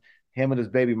brown, him and his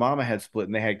baby mama had split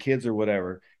and they had kids or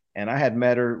whatever. And I had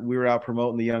met her. We were out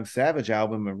promoting the Young Savage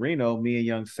album in Reno, me and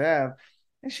Young Sav.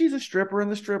 And she's a stripper in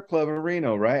the strip club in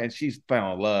Reno, right? And she's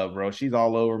found love, bro. She's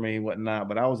all over me and whatnot.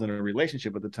 But I was in a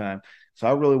relationship at the time. So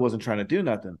I really wasn't trying to do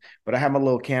nothing. But I had my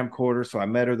little camcorder. So I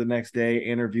met her the next day,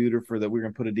 interviewed her for we were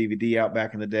going to put a DVD out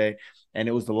back in the day. And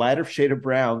it was the lighter shade of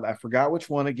brown. I forgot which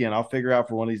one again. I'll figure out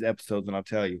for one of these episodes and I'll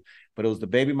tell you. But it was the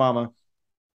baby mama.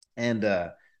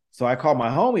 And so I called my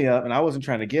homie up and I wasn't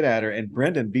trying to get at her. And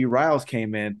Brendan B. Riles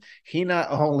came in. He not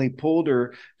only pulled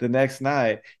her the next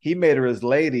night, he made her his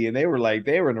lady. And they were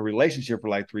in a relationship for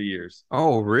like 3 years.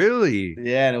 Oh, really?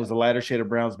 Yeah. And it was a lighter shade of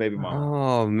brown's baby mama.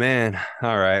 Oh man.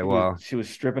 All right. Well, she was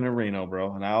stripping in Reno,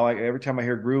 bro. And I like every time I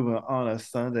hear grooving on a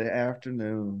Sunday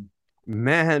afternoon.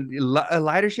 man, a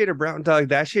lighter shade of brown, dog.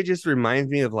 That shit just reminds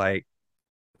me of like,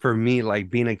 for me, like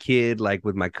being a kid, like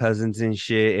with my cousins and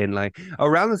shit. And like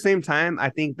around the same time, I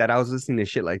think that I was listening to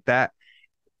shit like that.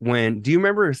 Do you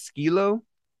remember Skilo?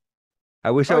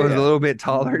 I wish I was a little bit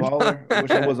taller. Baller. I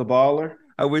wish I was a baller.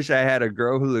 I wish I had a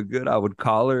girl who looked good. I would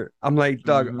call her. I'm like,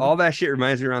 dog, all that shit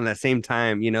reminds me around that same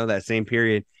time, that same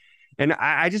period. And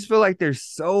I just feel like there's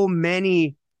so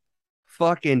many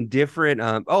fucking different.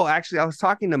 Actually, I was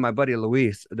talking to my buddy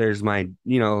Luis. There's my,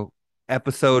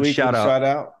 episode shout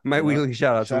out. My weekly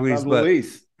shout out to Luis. But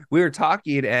we were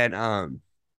talking and I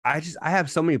have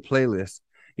so many playlists.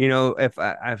 If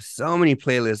I have so many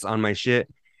playlists on my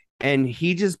shit. And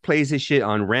he just plays his shit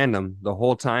on random the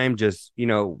whole time, just,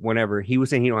 whenever. He was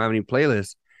saying he don't have any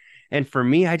playlists. And for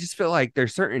me, I just feel like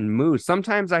there's certain moods.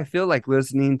 Sometimes I feel like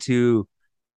listening to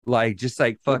like, just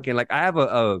like fucking, like I have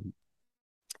a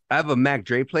Mac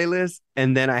Dre playlist,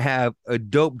 and then I have a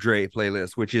Dope Dre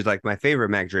playlist, which is like my favorite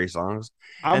Mac Dre songs.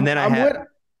 I'm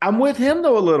with him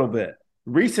though a little bit.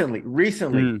 Recently,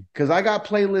 because I got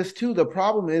playlists too. The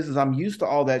problem is I'm used to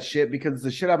all that shit because it's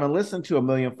the shit I've been listening to a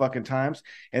million fucking times,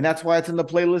 and that's why it's in the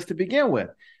playlist to begin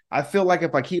with. I feel like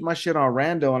if I keep my shit on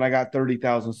rando and I got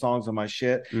 30,000 songs on my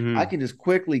shit, I can just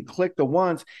quickly click the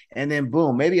ones and then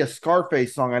boom, maybe a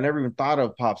Scarface song I never even thought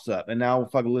of pops up, and now I'll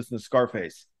fucking listen to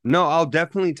Scarface. No, I'll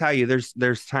definitely tell you.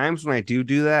 There's times when I do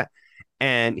that,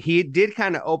 and he did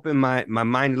kind of open my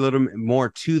mind a little bit more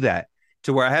to that.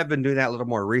 To where I have been doing that a little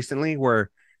more recently, where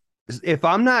if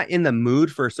I'm not in the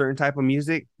mood for a certain type of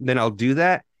music, then I'll do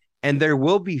that. And there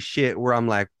will be shit where I'm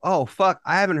like, oh, fuck,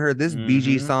 I haven't heard this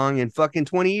BG song in fucking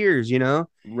 20 years, Right.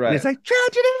 And it's like,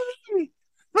 tragedy.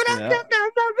 Yeah.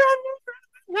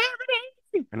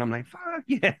 And I'm like, fuck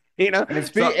yeah,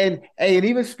 And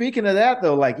even speaking of that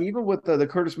though, like even with the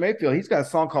Curtis Mayfield, he's got a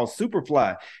song called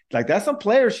Superfly. Like that's some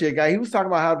player shit, guy. He was talking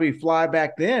about how to be fly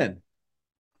back then.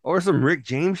 Or some Rick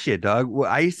James shit, dog. Well,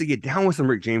 I used to get down with some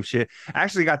Rick James shit. I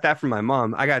actually got that from my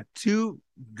mom. I got two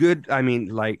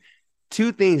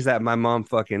things that my mom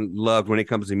fucking loved when it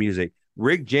comes to music.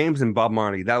 Rick James and Bob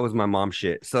Marley. That was my mom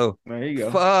shit. So there you go.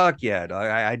 Fuck yeah, dog.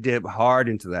 I did hard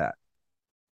into that.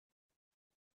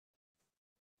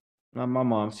 My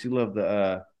mom, she loved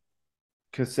the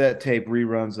cassette tape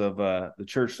reruns of the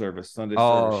church service, Sunday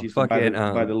service. She's buy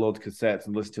the little cassettes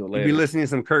and listen to it later. You be listening to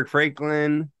some Kirk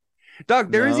Franklin.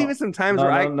 Dog, there is even some times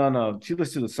where No. She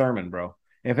listens to the sermon, bro.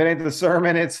 If it ain't the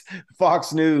sermon, it's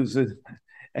Fox News, and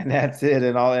that's it,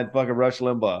 and all that fucking Rush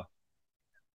Limbaugh.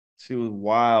 She was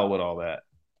wild with all that.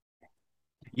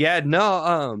 Yeah,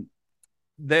 no.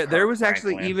 There was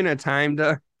actually even a time,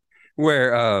 Doug,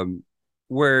 where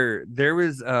there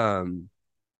was hold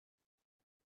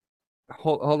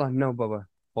on, no, Bubba,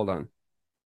 hold on.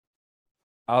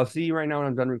 I'll see you right now when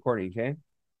I'm done recording. Okay.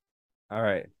 All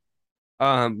right.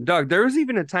 Doug, there was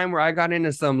even a time where I got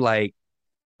into some like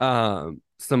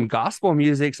some gospel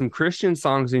music, some Christian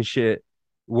songs and shit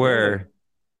where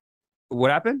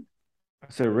what happened? I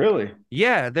said, really?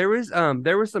 Yeah, there was some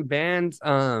bands.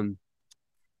 I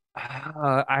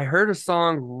heard a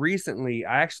song recently.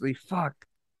 I actually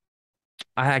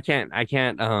I can't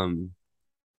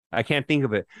think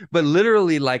of it. But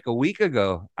literally like a week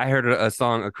ago, I heard a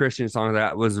Christian song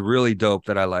that was really dope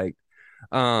that I liked.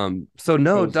 So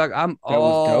no, was Doug, I'm that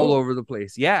was all dope. over the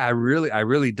place. Yeah, I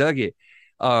really dug it.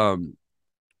 Um,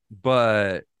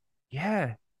 but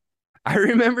yeah, I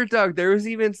remember, Doug, there was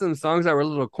even some songs that were a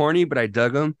little corny, but I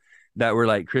dug them that were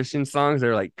like Christian songs.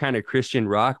 They're like kind of Christian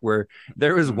rock, where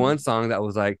there was one Mhm. song that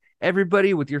was like,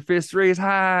 everybody with your fists raised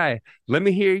high, let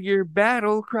me hear your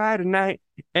battle cry tonight.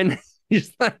 And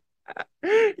just like,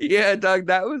 yeah, Doug,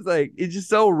 that was like, it's just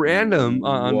so random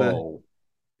on the, Whoa.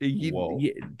 Whoa.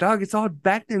 Dog, it's all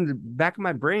back in the back of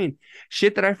my brain.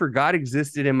 Shit that I forgot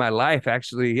existed in my life,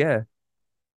 actually. Yeah.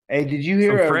 Hey, did you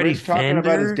Some hear Freddie Rich talking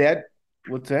about his Fender. dad?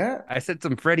 What's that? I said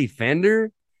some Freddie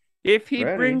Fender. If he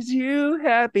Freddie. brings you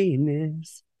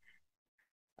happiness.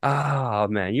 Oh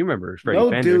man, you remember Freddie No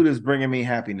Fender. dude is bringing me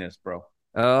happiness, bro.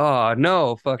 Oh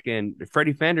no, fucking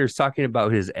Freddie Fender's talking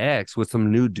about his ex with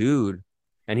some new dude,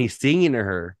 and he's singing to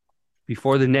her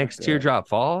before the Fuck next that. teardrop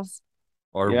falls,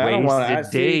 or Yeah, I don't want to. I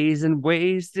wasted see. days and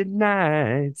wasted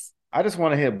nights. I just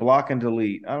want to hit block and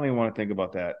delete. I don't even want to think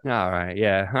about that. All right,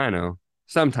 yeah, I know.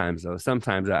 Sometimes though,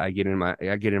 sometimes I get in my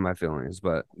feelings,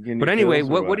 Getting but your anyway, feels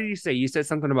or what what? did you say? You said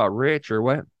something about Rich or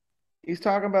what? He's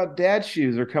talking about dad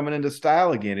shoes are coming into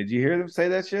style again. Did you hear them say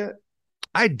that shit?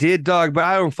 I did, dog, but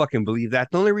I don't fucking believe that.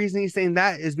 The only reason he's saying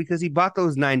that is because he bought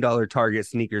those $9 Target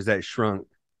sneakers that shrunk.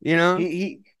 You know,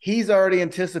 He's already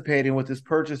anticipating with his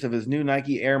purchase of his new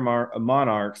Nike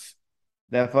Monarchs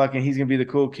that fucking he's gonna be the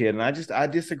cool kid, and I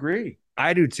disagree.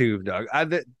 I do too, dog.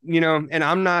 And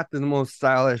I'm not the most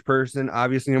stylish person.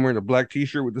 Obviously, I'm wearing a black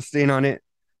T-shirt with a stain on it.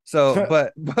 So,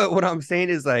 but what I'm saying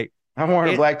is like I'm wearing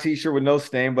a it. black T-shirt with no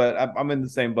stain, but I'm in the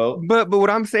same boat. But what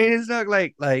I'm saying is, dog,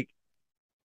 like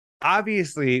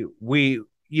obviously we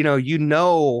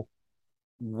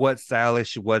what's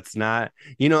stylish, what's not.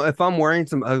 If I'm wearing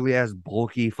some ugly ass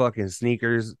bulky fucking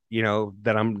sneakers,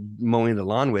 that I'm mowing the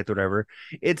lawn with, whatever,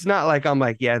 it's not like I'm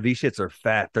like, yeah, these shits are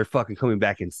fat. They're fucking coming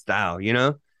back in style. I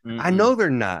know Mm-mm. they're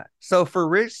not. So for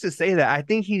Rich to say that, I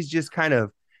think he's just kind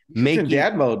of He's just in making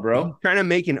dad mode, he's bro. trying to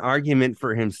make an argument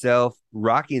for himself,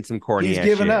 rocking some corny He's ass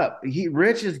given shit. up.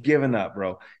 Rich is giving up,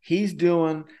 bro. He's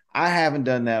doing. I haven't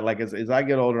done that. Like as I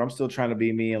get older, I'm still trying to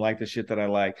be me and like the shit that I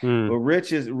like. Hmm. But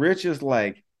Rich is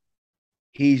like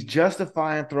he's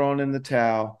justifying throwing in the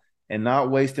towel and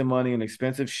not wasting money on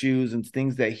expensive shoes and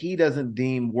things that he doesn't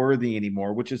deem worthy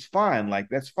anymore, which is fine. Like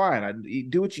that's fine. You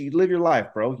do what you live your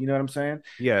life, bro. You know what I'm saying?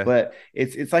 Yeah. But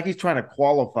it's like he's trying to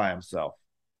qualify himself.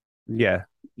 Yeah.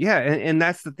 Yeah. And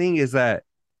that's the thing, is that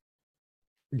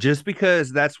just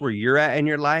because that's where you're at in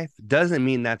your life doesn't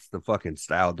mean that's the fucking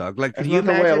style, dog. Like, could That's you not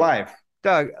the way of imagine, life.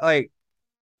 dog? Like,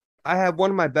 I have one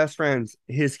of my best friends.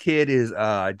 His kid is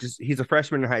just he's a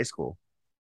freshman in high school.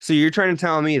 So you're trying to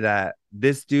tell me that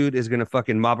this dude is gonna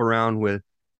fucking mob around with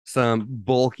some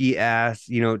bulky ass,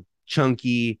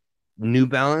 chunky New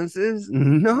Balances?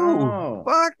 No, No.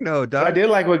 fuck no, But dog. I did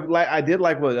like what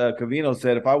Cavino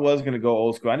said. If I was gonna go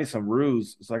old school, I need some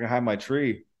ruse so I can hide my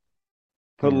tree.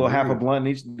 Put a little half a blunt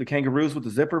in each the kangaroos with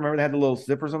the zipper. Remember they had the little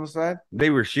zippers on the side?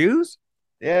 They were shoes.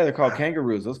 Yeah, they're called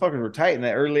kangaroos. Those fuckers were tight in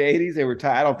the early '80s. They were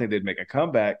tight. I don't think they'd make a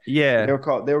comeback, but Yeah, they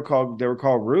were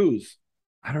called ruse.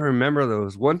 I don't remember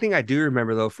those. One thing I do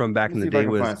remember though from Let back me in the see if I day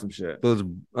can was find some shit. those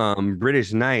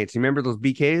British Knights. You remember those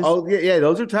BKs? Oh yeah,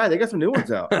 those are tight. They got some new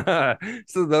ones out.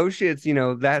 So those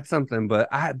shits, that's something. But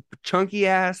I chunky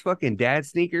ass fucking dad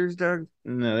sneakers, Doug.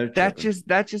 No, they're That's tripping. just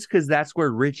that's just because that's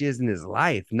where Rich is in his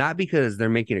life, not because they're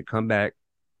making a comeback.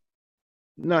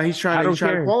 No, I he's don't trying to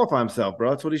care. qualify himself,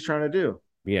 bro. That's what he's trying to do.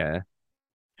 Yeah,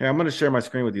 Hey, I'm gonna share my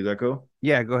screen with you. Is that cool?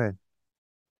 yeah. Go ahead.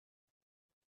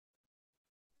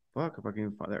 Fuck if I can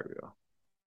even find. There we go.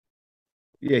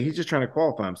 Yeah, he's just trying to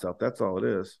qualify himself. That's all it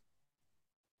is.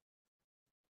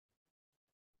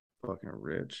 Fucking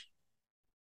rich.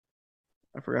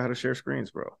 I forgot how to share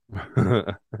screens, bro.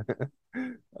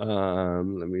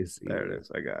 Let me see. There it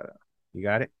is. I got it. You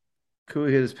got it. Cool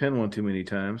hit his pin one too many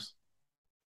times.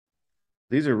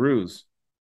 These are ruse.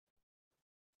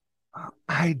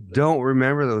 I don't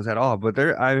remember those at all, but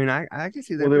they're. I mean, I can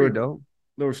see they're Well, pretty dope.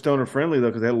 they were stoner friendly though,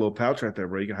 because they had a little pouch right there,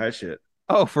 bro. You can hide shit.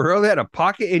 Oh, for real? They had a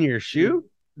pocket in your shoe?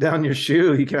 Down your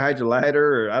shoe, you can hide your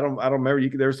lighter, or I don't remember.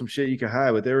 There was some shit you could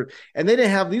hide, but they didn't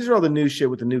have these are all the new shit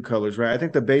with the new colors, right? I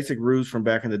think the basic ruse from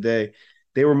back in the day,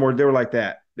 they were like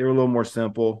that. They were a little more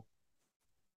simple.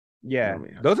 Yeah,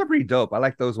 those are pretty dope. I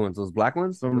like those ones. Those black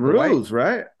ones Some with the white. ruse,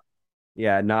 right?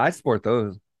 Yeah, no, I sport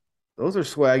those. Those are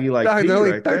swaggy like Dog, they're P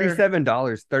only right there.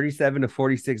 $37, 37 to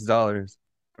 $46.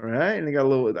 All right. And they got a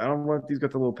little, I don't know if these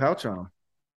got the little pouch on them.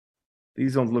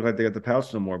 These don't look like they got the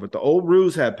pouch no more, but the old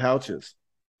ruse had pouches.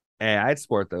 Hey, I'd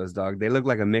sport those, dog. They look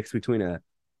like a mix between a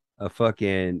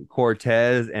fucking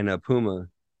Cortez and a Puma.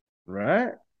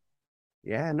 Right.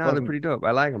 Yeah, no, they're Fucking pretty dope.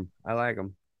 I like them. I like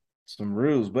them. some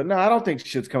ruse. But no, I don't think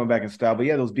shit's coming back in style. But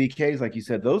yeah, those BKs, like you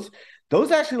said, those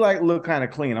actually like look kind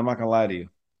of clean. I'm not gonna lie to you.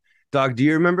 Dog, do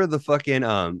you remember the fucking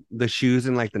the shoes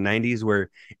in like the 90s where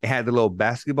it had the little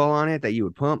basketball on it that you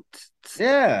would pump?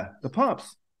 Yeah, the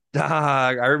pumps,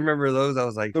 Dog, I remember those. I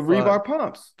was like, the fuck. Reebok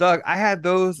pumps. Dog, I had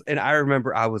those and I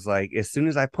remember I was like, as soon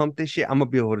as I pump this shit, I'm gonna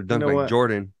be able to You dunk know like what?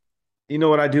 Jordan. You know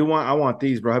what I do want? I want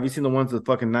these, bro. Have you seen the ones with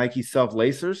fucking Nike self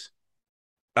lacers?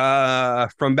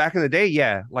 From back in the day,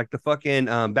 yeah, like the fucking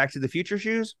Back to the Future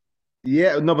shoes.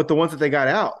 Yeah, no, but the ones that they got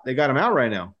them out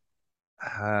right now.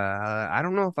 I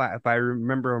don't know if I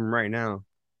remember them right now.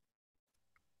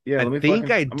 Yeah, I let me think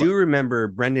fucking. I do remember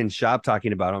Brendan Schaub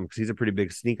talking about them because he's a pretty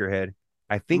big sneakerhead.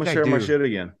 I I'm think gonna I share my do. shit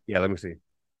again. Yeah, let me see.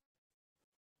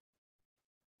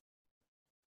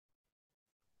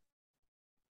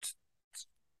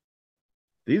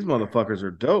 These motherfuckers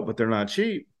are dope, but they're not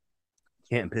cheap.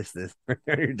 Can't miss this on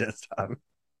your desktop.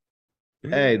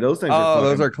 Hey, those things are Oh,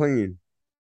 those fucking. are clean.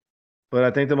 But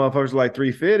I think the motherfuckers are like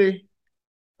 350.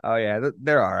 Oh yeah,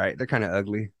 they're all right. They're kind of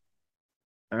ugly.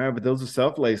 All right, but those are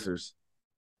self lacers.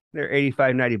 They're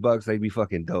 85, $90. They'd be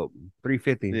fucking dope.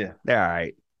 350. Yeah, They're all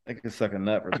right. they can suck a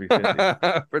nut for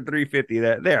 350. For 350,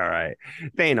 that they're all right.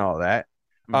 They ain't all that.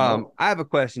 No, I have a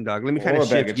question, dog. Let me kind or of a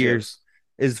bag shift of gears. chips.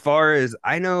 As far as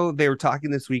I know, they were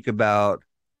talking this week about,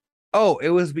 oh, it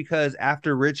was because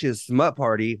after Rich's smut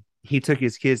party, he took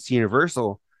his kids to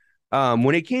Universal.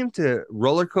 When it came to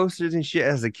roller coasters and shit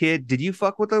as a kid, did you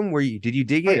fuck with them? Did you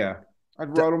dig Oh it? yeah,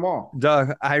 I'd rode them all.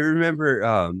 Doug, I remember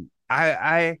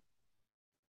I've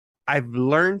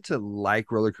learned to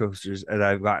like roller coasters as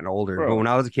I've gotten older, but when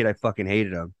Bro, I was a kid, I fucking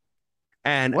hated them.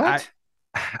 And I what?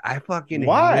 I fucking hate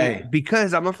Why?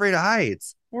 because I'm afraid of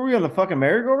heights. Were we on the fucking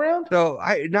merry-go-round? So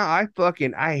I hated Bro,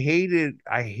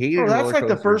 that's roller like the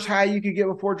coasters. first high you could get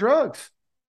before drugs.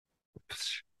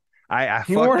 I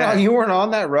You fuck weren't on that. you weren't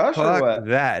on that rush or Fuck what?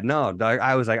 that. No, dog.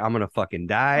 I was like, I'm gonna fucking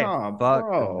die. Oh, Fuck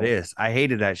bro. this. I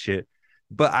hated that shit.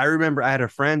 But I remember I had a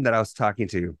friend that I was talking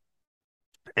to,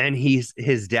 and his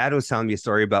dad was telling me a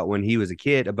story about when he was a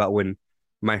kid, about when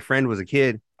my friend was a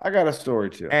kid, I got a story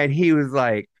too. and he was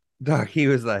like, dog, he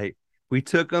was like, we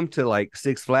took him to like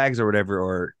Six Flags or whatever,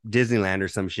 or Disneyland or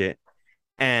some shit.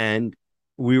 And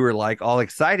we were like all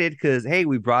excited because hey,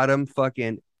 we brought him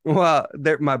fucking well,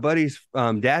 my buddy's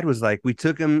dad was like, we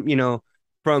took him,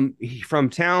 from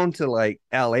town to like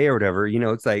LA or whatever,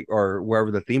 it's like or wherever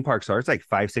the theme parks are, it's like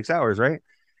 5-6 hours, right?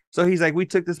 So he's like, we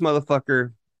took this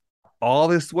motherfucker all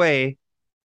this way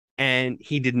and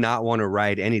he did not want to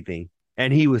ride anything.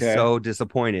 And he was Okay. so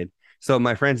disappointed. So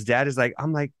my friend's dad is like,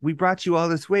 I'm like, we brought you all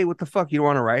this way. What the fuck? You don't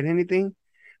want to ride anything?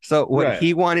 So what Right.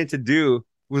 he wanted to do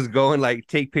was go and like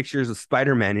take pictures of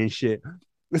Spider-Man and shit.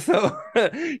 So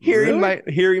hearing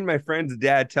my friend's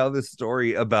dad tell this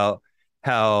story about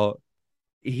how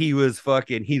he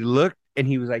looked and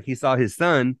he was like, he saw his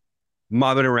son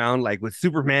mobbing around like with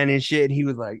Superman and shit. And he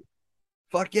was like,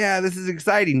 fuck yeah, this is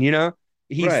exciting. He Right.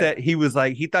 said he was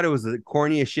like, he thought it was the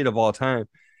corniest shit of all time.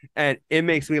 And it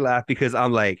makes me laugh because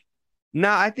I'm like,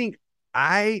 nah, I think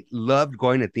I loved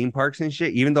going to theme parks and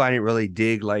shit, even though I didn't really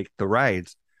dig like the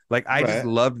rides. Like I just Right.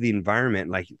 loved the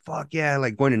environment. Like, fuck yeah,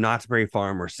 like going to Knott's Berry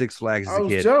Farm or Six Flags as I a was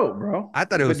kid. dope, bro. I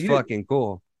thought it was fucking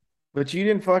cool. But you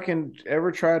didn't fucking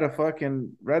ever try to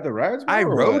fucking ride the rides, bro, I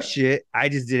or rode what? shit. I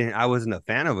wasn't a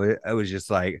fan of it. I was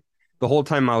just like, the whole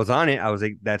time I was on it, I was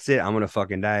like, that's it. I'm gonna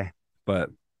fucking die. But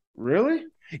Really?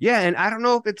 yeah, and I don't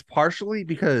know if it's partially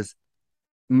because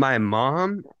my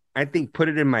mom, I think, put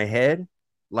it in my head,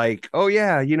 like, oh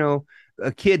yeah,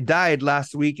 a kid died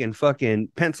last week in fucking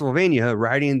Pennsylvania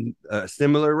riding a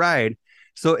similar ride.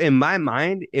 So in my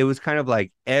mind, it was kind of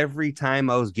like every time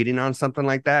I was getting on something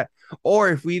like that, or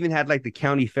if we even had like the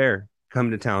county fair come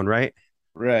to town, right?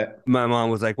 Right. My mom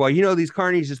was like, well, these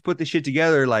carnies just put this shit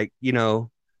together like,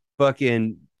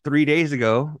 fucking 3 days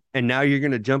ago, and now you're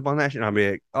gonna jump on that shit. And I'll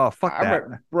be like, oh fuck that.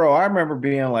 I remember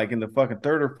being like in the fucking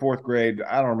third or fourth grade.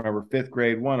 I don't remember, fifth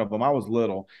grade, one of them. I was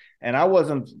little and I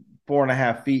wasn't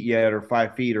 4.5 feet yet or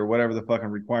 5 feet or whatever the fucking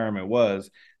requirement was.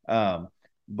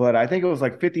 But I think it was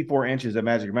like 54 inches at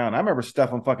Magic Mountain. I remember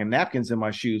stuffing fucking napkins in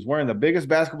my shoes, wearing the biggest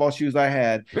basketball shoes I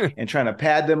had and trying to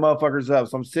pad them motherfuckers up.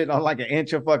 So I'm sitting on like an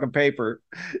inch of fucking paper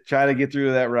trying to get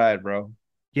through that ride, bro.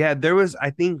 Yeah, there was, I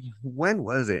think, when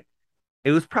was it?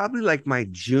 It was probably like my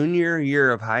junior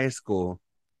year of high school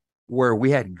where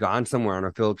we had gone somewhere on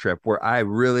a field trip where I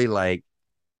really like,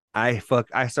 I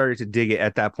started to dig it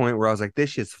at that point where I was like, this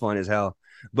shit's fun as hell.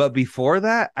 But before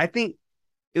that, I think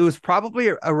it was probably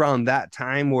around that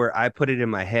time where I put it in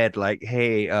my head, like,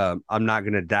 hey, I'm not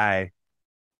going to die.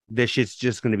 This shit's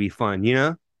just going to be fun,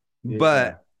 Yeah.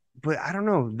 But but I don't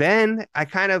know. Then I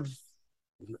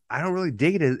don't really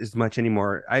dig it as much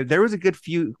anymore. There was a good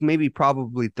few, maybe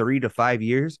probably 3 to 5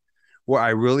 years where I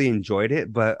really enjoyed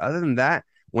it. But other than that,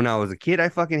 when I was a kid, I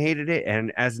fucking hated it.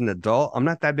 And as an adult, I'm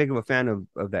not that big of a fan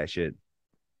of that shit.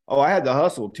 Oh, I had the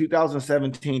hustle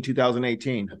 2017,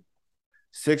 2018.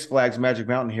 Six Flags Magic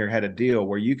Mountain here had a deal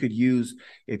where you could use,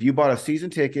 if you bought a season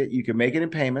ticket, you could make it in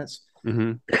payments.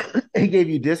 Mm-hmm. He gave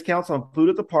you discounts on food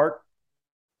at the park.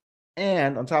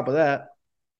 And on top of that,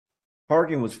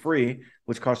 parking was free,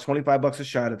 which cost $25 a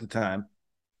shot at the time.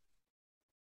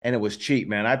 And it was cheap,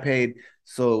 man. I paid.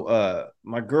 So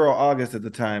my girl August at the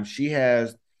time, she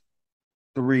has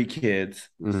 3 kids.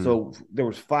 Mm-hmm. So there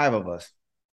was 5 of us.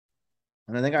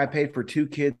 And I think I paid for 2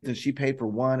 kids and she paid for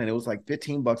 1. And it was like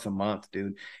 $15 a month,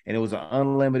 dude. And it was an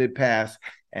unlimited pass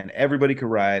and everybody could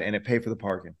ride and it paid for the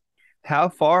parking. How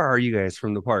far are you guys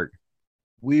from the park?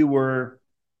 We were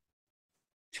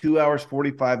 2 hours,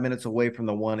 45 minutes away from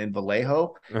the one in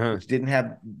Vallejo, which didn't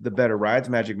have the better rides.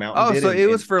 Magic Mountain Oh, did. so it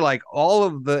was for like all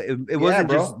of it wasn't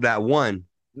bro. just that one.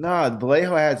 No,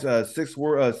 Vallejo has Six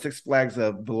Flags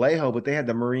of Vallejo, but they had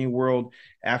the Marine World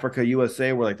Africa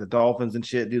USA where like the dolphins and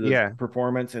shit do the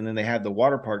performance, and then they had the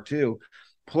water park too,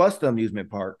 plus the amusement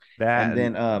park. And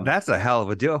then that's a hell of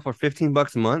a deal for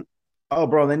 $15 a month. Oh,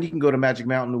 bro, then you can go to Magic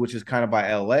Mountain, which is kind of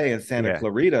by LA and Santa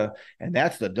Clarita, and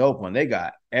that's the dope one. They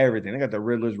got everything. They got the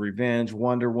Riddler's Revenge,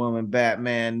 Wonder Woman,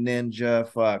 Batman, Ninja,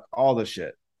 fuck, all the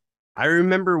shit. I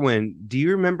remember do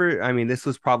you remember? I mean, this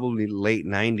was probably late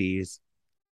 90s,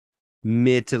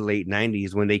 mid to late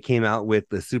 90s when they came out with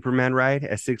the Superman ride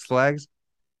at Six Flags.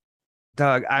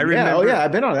 Dog, I remember. Oh, yeah,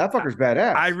 I've been on it. That fucker's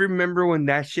badass. I remember when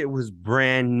that shit was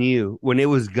brand new, when it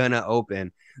was gonna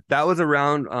open. That was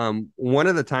around one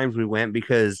of the times we went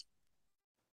because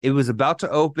it was about to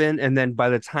open. And then by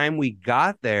the time we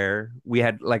got there, we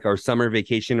had like our summer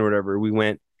vacation or whatever. We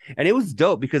went and it was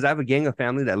dope because I have a gang of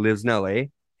family that lives in LA.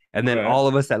 And then all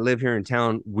of us that live here in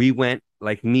town, we went,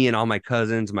 like me and all my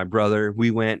cousins, my brother, we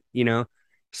went, you know.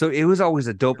 So it was always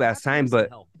a dope ass time. But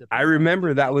I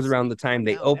remember that was around the time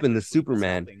they opened the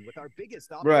Superman.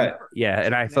 Right. Yeah.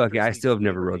 And I still have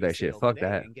never rode that shit. Fuck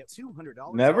that.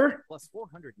 Never?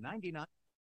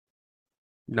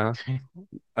 No.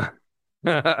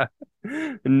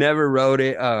 Never rode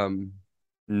it.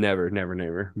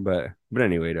 Never. But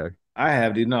anyway, Doug. I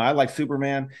have, dude. No, I like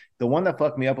Superman. The one that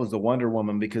fucked me up was the Wonder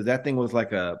Woman because that thing was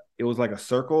like a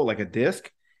circle, like a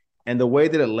disc. And the way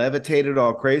that it levitated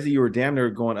all crazy, you were damn near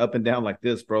going up and down like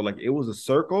this, bro. Like it was a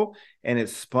circle and it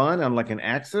spun on like an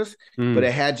axis, but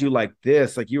it had you like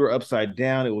this, like you were upside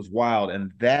down. It was wild.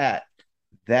 And that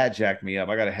jacked me up.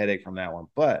 I got a headache from that one.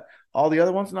 But all the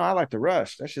other ones, no, I like the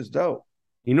Rush. That's just dope.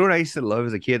 You know what I used to love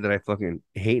as a kid that I fucking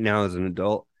hate now as an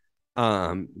adult?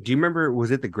 Do you remember,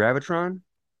 was it the Gravitron?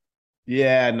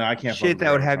 Yeah, no, I can't. Shit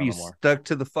that would have you stuck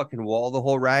to the fucking wall the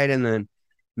whole ride. And then,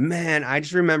 man, I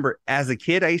just remember as a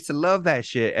kid, I used to love that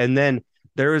shit. And then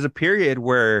there was a period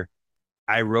where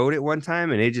I rode it one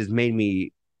time and it just made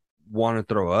me want to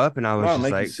throw up. And I was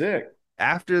just like, sick.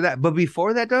 After that, but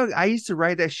before that, Doug, I used to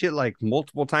ride that shit like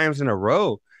multiple times in a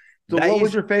row. So what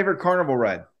was your favorite carnival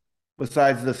ride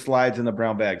besides the slides and the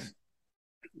brown bags?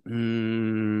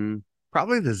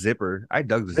 Probably the Zipper. I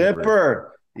dug the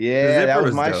Zipper. Yeah, that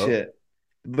was my dope. shit.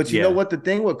 But you know what? The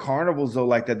thing with carnivals though,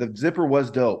 like that, the Zipper was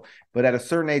dope. But at a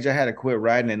certain age, I had to quit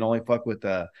riding and only fuck with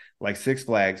like Six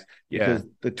Flags because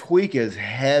the tweak is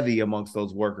heavy amongst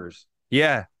those workers.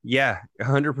 Yeah,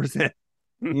 100%.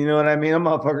 You know what I mean? Them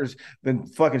motherfuckers been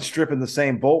fucking stripping the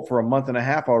same bolt for a month and a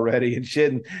half already and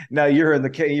shit. And now you're in the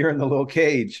little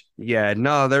cage. Yeah,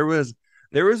 no, there was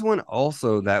one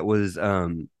also that was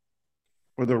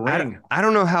or the ring. I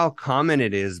don't know how common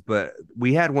it is, but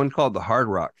we had one called the Hard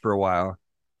Rock for a while.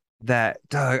 That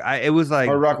it was like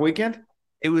Hard Rock Weekend.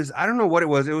 It was, I don't know what it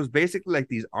was. It was basically like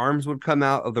these arms would come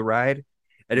out of the ride,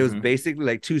 and it was basically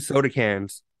like 2 soda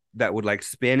cans that would like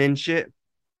spin and shit.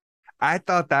 I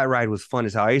thought that ride was fun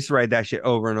as hell. I used to ride that shit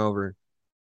over and over.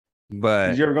 But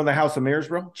did you ever go to the House of Mirrors,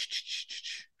 bro?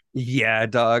 Yeah,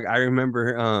 dog. I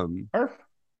remember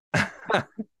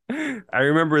I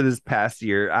remember this past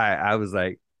year, I was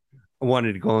like, I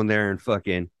wanted to go in there and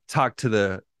fucking talk to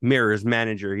the Mirrors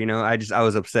manager. You know, I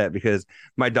was upset because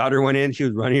my daughter went in, she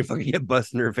was running, fucking get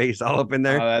busting her face all up in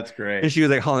there. Oh, that's great. And she was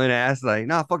like hauling ass, like,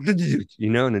 nah, fuck, you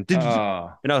know, and then,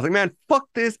 and I was like, man, fuck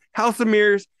this House of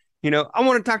Mirrors. You know, I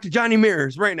want to talk to Johnny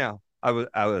Mirrors right now. I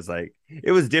was like,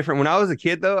 it was different. When I was a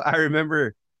kid, though, I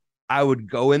remember I would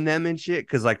go in them and shit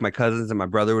because like my cousins and my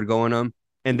brother would go in them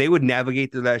and they would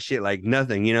navigate through that shit like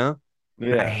nothing, you know?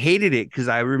 Yeah. And I hated it because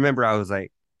I remember I was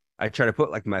like, I try to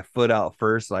put like my foot out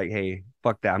first, like, hey,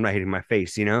 fuck that. I'm not hitting my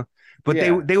face, you know? But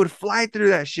Yeah. they would fly through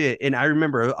that shit. And I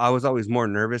remember I was always more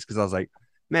nervous because I was like,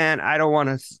 man, I don't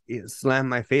want to slam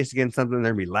my face against something.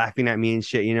 They'd be laughing at me and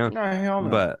shit, you know. No, hell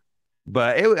no.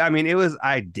 But it was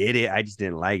I did it. I just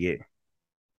didn't like it.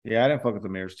 Yeah, I didn't fuck with the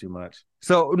mirrors too much.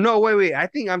 So no, wait. I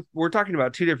think we're talking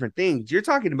about two different things. You're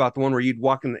talking about the one where you'd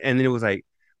walk in and then it was like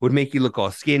would make you look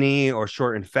all skinny or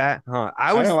short and fat, huh?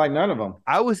 I didn't like none of them.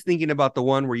 I was thinking about the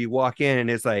one where you walk in and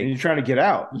it's like And you're trying to get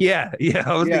out. yeah.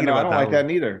 I was thinking no, about I don't that like one. that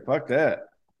neither. Fuck that.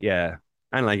 Yeah,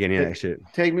 I didn't like any of that shit.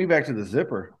 Take me back to the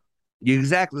zipper.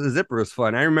 Exactly, the zipper was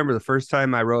fun. I remember the first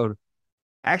time I rode.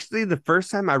 Actually, the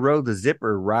first time I rode the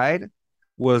zipper ride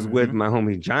was with my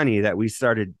homie Johnny that we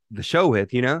started the show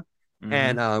with, you know.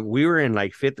 And we were in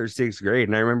like 5th or 6th grade,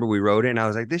 and I remember we rode it, and I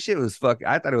was like, "This shit was fuck."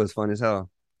 I thought it was fun as hell.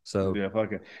 So yeah,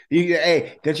 fucking.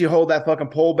 Hey, didn't you hold that fucking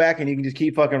pole back and you can just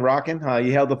keep fucking rocking?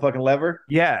 You held the fucking lever.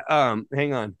 yeah.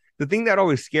 Hang on. The thing that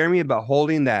always scared me about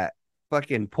holding that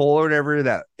fucking pole or whatever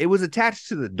that it was attached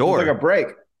to the door, like a brake.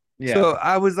 Yeah. So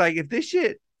I was like, if this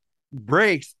shit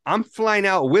breaks, I'm flying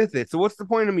out with it. So what's the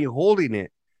point of me holding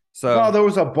it? So no, there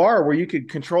was a bar where you could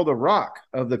control the rock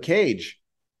of the cage.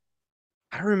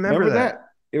 I remember that.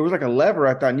 It was like a lever,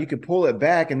 I thought, and you could pull it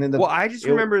back, and then I just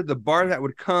remember the bar that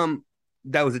would come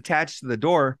that was attached to the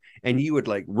door, and you would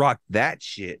like rock that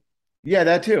shit. Yeah,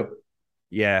 that too.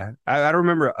 Yeah, I don't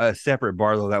remember a separate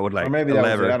bar though that would like or maybe that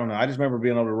lever. Was it. I don't know. I just remember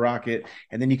being able to rock it,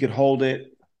 and then you could hold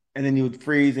it, and then you would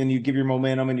freeze, and you give your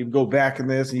momentum, and you go back in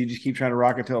this, and you just keep trying to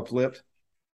rock it until it flipped.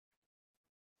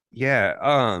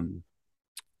 Yeah.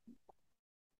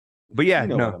 But yeah,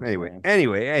 no.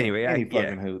 Anyway, any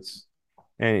fucking hoots.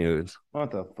 Anyways, what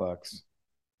the fucks?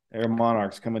 Air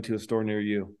Monarchs coming to a store near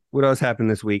you. What else happened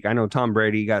this week? I know Tom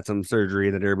Brady got some surgery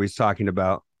that everybody's talking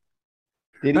about.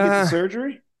 Did he get the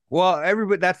surgery? Well,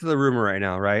 everybody, that's the rumor right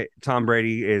now, right? Tom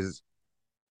Brady is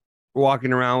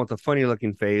walking around with a funny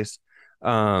looking face.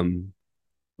 Let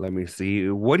me see.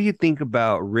 What do you think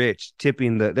about Rich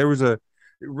tipping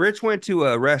Rich went to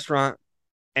a restaurant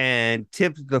and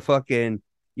tipped the fucking,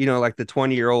 like the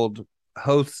 20-year-old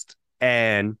host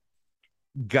and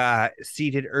got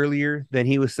seated earlier than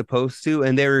he was supposed to,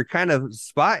 and they were kind of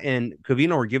spotting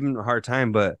Covino were giving him a hard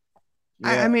time, but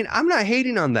yeah. I mean, I'm not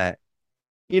hating on that.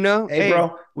 Hey,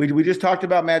 bro, we just talked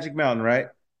about Magic Mountain, right?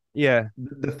 Yeah.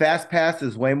 The Fast Pass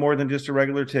is way more than just a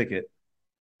regular ticket.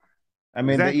 I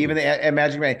mean, exactly. Even at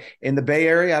Magic Mountain in the Bay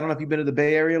Area, I don't know if you've been to the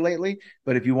Bay Area lately,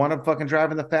 but if you want to fucking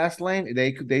drive in the fast lane,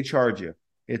 they charge you.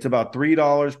 It's about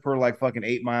 $3 per like fucking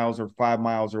 8 miles or 5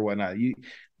 miles or whatnot.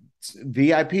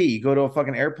 VIP, you go to a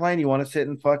fucking airplane, you want to sit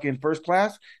in fucking first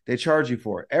class, they charge you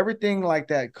for it. Everything like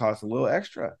that costs a little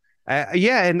extra.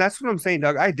 Yeah, and that's what I'm saying,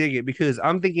 Doug. I dig it because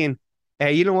I'm thinking,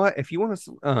 hey, you know what? If you want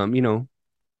to,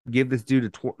 give this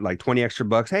dude like 20 extra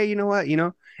bucks, hey, you know what,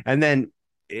 and then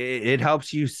it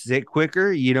helps you sit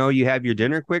quicker. You have your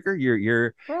dinner quicker.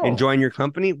 You're enjoying your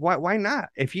company. Why not?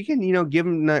 If you can, give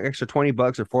them the extra 20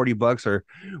 bucks or 40 bucks or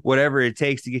whatever it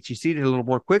takes to get you seated a little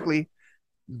more quickly.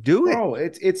 Do it. Oh,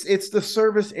 it's the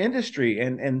service industry,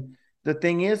 and the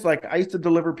thing is, like, I used to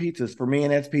deliver pizzas for Me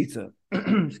and Ed's Pizza.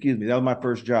 Excuse me, that was my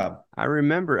first job. I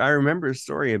remember a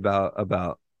story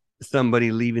about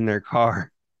somebody leaving their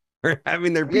car or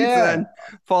having their pizza and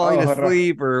falling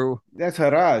asleep. Or that's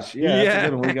Haraj. Yeah, that's a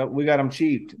good one. We got him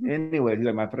cheaped. Anyway, he's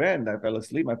like, my friend, I fell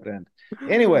asleep, my friend.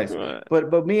 Anyways,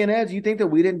 but Me and Ed, you think that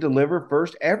we didn't deliver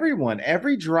first?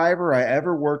 Every driver I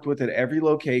ever worked with at every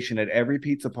location, at every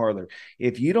pizza parlor,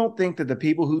 if you don't think that the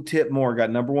people who tip more got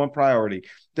number one priority,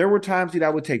 there were times that I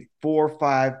would take 4 or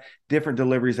 5 different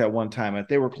deliveries at one time. If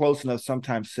they were close enough,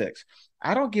 sometimes 6.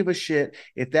 I don't give a shit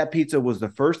if that pizza was the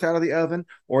first out of the oven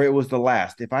or it was the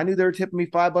last. If I knew they were tipping me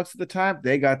 $5 at the time,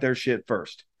 they got their shit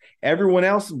first. Everyone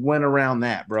else went around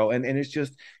that, bro. And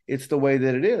it's the way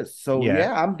that it is. So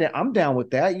yeah, I'm down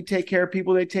with that. You take care of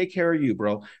people, they take care of you,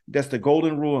 bro. That's the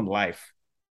golden rule in life.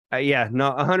 Yeah, no,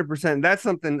 100%. That's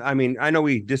something. I mean, I know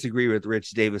we disagree with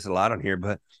Rich Davis a lot on here,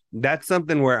 but that's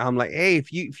something where I'm like, hey,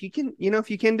 if you can,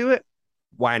 if you can do it,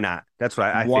 why not? That's what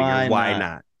I figured. Why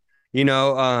not?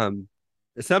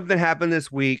 Something happened this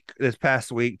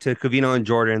past week to Covino and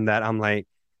Jordan that I'm like,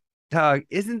 Doug,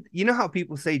 how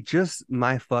people say just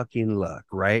my fucking luck,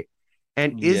 right?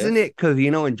 And isn't it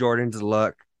Covino and Jordan's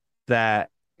luck that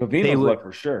Covino's luck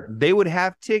for sure? They would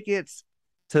have tickets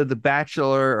to the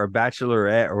Bachelor or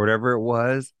Bachelorette or whatever it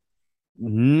was,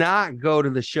 not go to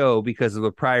the show because of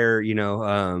a prior,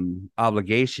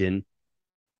 obligation.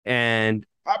 And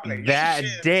that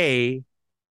day,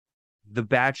 the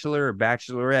Bachelor or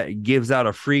Bachelorette gives out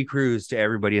a free cruise to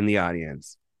everybody in the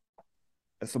audience.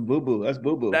 That's some boo-boo. That's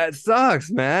boo-boo. That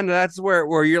sucks, man. That's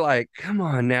where you're like, come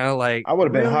on now. Like, I would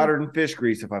have been hotter than fish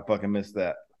grease if I fucking missed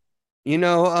that. You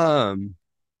know,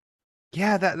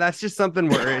 yeah, that's just something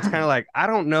where it's kind of like I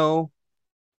don't know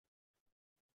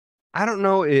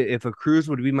if a cruise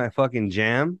would be my fucking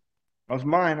jam. That's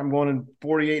mine. I'm going in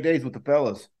 48 days with the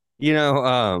fellas. You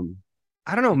know,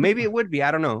 I don't know. Maybe it would be.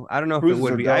 I don't know. I don't know if it Cruises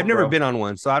would are be. I've dope, never bro. been on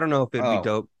one, so I don't know if it'd be Oh,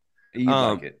 dope. you'd like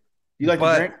Um, it. You like to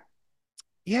but drink?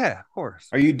 yeah, of course,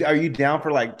 Are you down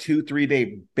for like 2-3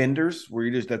 day benders where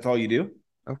you just that's all you do?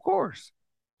 of course.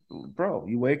 Bro,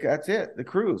 you wake, that's it, the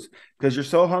cruise, because you're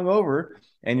so hungover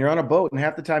and you're on a boat and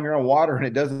half the time you're on water and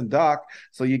it doesn't dock.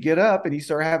 So you get up and you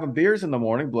start having beers in the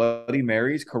morning, Bloody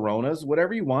Marys, Coronas,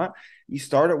 whatever you want. You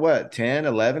start at what, 10,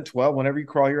 11, 12, whenever you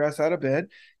crawl your ass out of bed.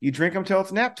 You drink them till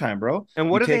it's nap time, bro. And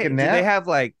You what take a do they nap, have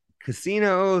like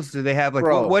casinos? Do they have like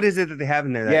bro. what is it that they have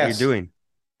in there that you're Yes, doing?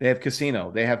 they have casino.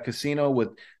 They have casino with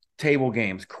table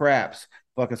games, craps,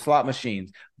 fucking slot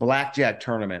machines, blackjack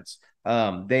tournaments.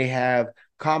 They have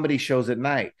comedy shows at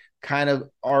night, kind of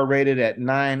R rated at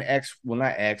 9X, well,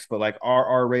 not X, but like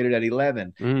RR rated at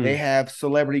 11. They Mm. have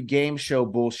celebrity game show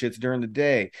bullshits during the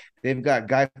day. They've got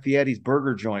Guy Fieri's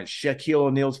burger joint, Shaquille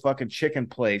O'Neal's fucking chicken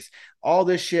place, all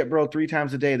this shit, bro. 3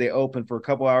 times a day they open for a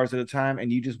couple hours at a time,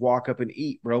 and you just walk up and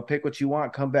eat, bro. Pick what you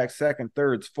want, come back second,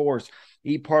 thirds, fourths,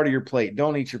 eat part of your plate,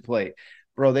 don't eat your plate,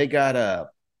 bro. They got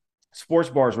sports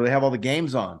bars where they have all the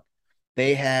games on.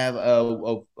 They have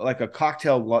like a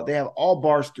cocktail. They have all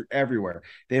bars everywhere.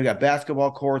 They've got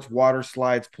basketball courts, water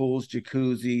slides, pools,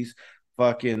 jacuzzis,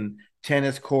 fucking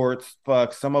tennis courts.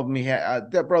 Fuck, some of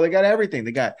them bro. They got everything.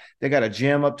 They got a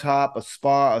gym up top, a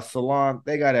spa, a salon.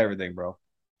 They got everything, bro.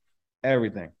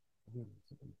 Everything.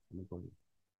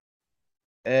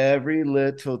 Every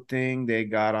little thing they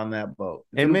got on that boat.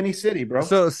 It's a And mini city, bro.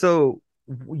 so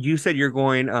you said you're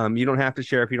going. You don't have to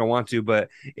share if you don't want to, but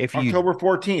if you October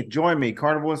 14th, join me.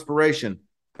 Carnival Inspiration.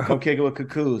 Come kick it with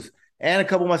Cuckoos. And a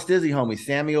couple of my Stizzy homies.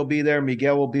 Sammy will be there.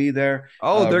 Miguel will be there.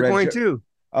 oh, they're Red going jo- too.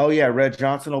 oh, yeah. Red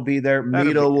Johnson will be there.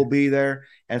 That'll be Mito will be there.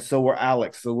 And so we're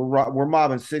Alex. So we're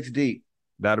mobbing 6 deep.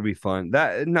 that'll be fun.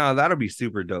 That'll be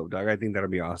super dope, dog. I think that'll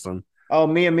be awesome. Oh,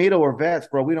 me and Mito were vets,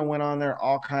 bro. We done went on there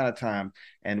all kind of time,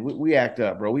 and we act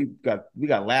up, bro. We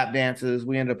got lap dances.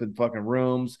 We end up in fucking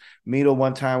rooms. Mito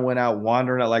one time went out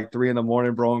wandering at like 3 a.m,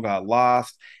 bro, and got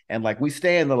lost. And like we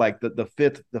stay in the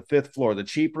fifth floor, the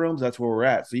cheap rooms. That's where we're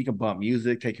at. So you can bump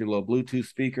music, take your little Bluetooth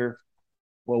speaker.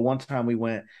 Well, one time we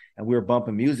went and we were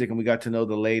bumping music, and we got to know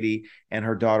the lady and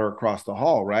her daughter across the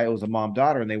hall. Right, it was a mom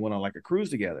daughter, and they went on like a cruise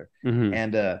together. Hmm.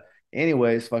 And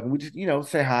anyways, fucking, we just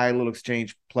say hi, a little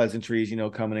exchange pleasantries,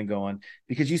 coming and going,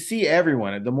 because you see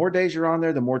everyone. The more days you're on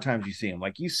there, the more times you see them.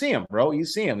 Like you see them, bro. You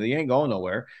see them. They ain't going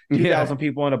nowhere. Two Yeah. thousand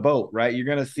people on a boat, right? You're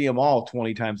gonna see them all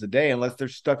 20 times a day unless they're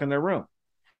stuck in their room.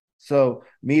 So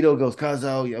Mito goes,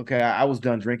 Cuzzo, okay, I was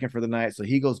done drinking for the night. So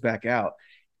he goes back out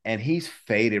and he's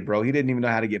faded, bro. He didn't even know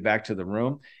how to get back to the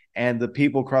room. And the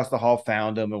people across the hall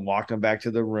found him and walked him back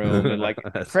to the room and like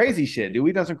That's crazy shit, dude.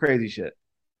 We done some crazy shit.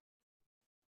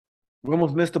 We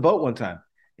almost missed a boat one time.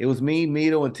 It was me,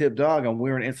 Mito, and Tip Dog, and we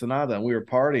were in Ensenada and we were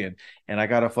partying. And I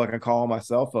got a fucking call on my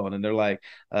cell phone, and they're like,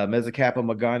 Mezzacapa,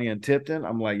 Magani, and Tipton.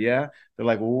 I'm like, yeah. They're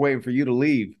like, well, we're waiting for you to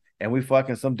leave. And we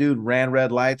fucking some dude ran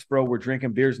red lights, bro. We're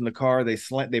drinking beers in the car.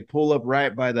 They pull up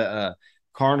right by the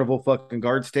Carnival fucking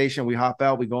guard station. We hop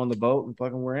out, we go on the boat, and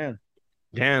fucking we're in.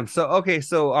 damn. So okay,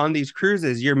 so on these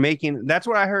cruises, you're making that's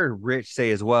what I heard Rich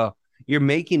say as well. You're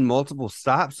making multiple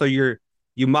stops. So you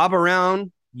mob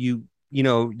around, you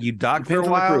dock for a Depends on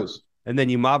the while, cruise. and then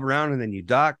you mob around and then you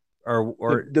dock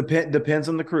or Depends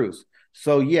on the cruise.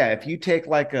 So yeah, if you take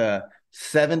like a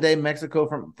 7 day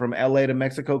Mexico from LA to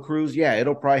Mexico cruise, yeah,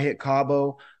 it'll probably hit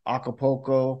Cabo,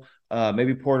 Acapulco,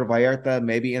 maybe Puerto Vallarta,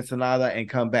 maybe Ensenada, and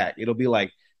come back. It'll be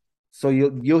like so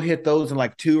you'll hit those in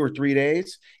like 2 or 3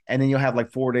 days, and then you'll have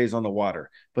like 4 days on the water.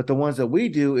 But the ones that we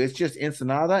do, it's just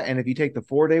Ensenada, and if you take the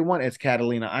 4 day one, it's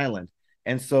Catalina Island.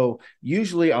 And so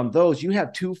usually on those, you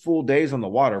have 2 full days on the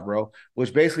water, bro,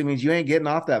 which basically means you ain't getting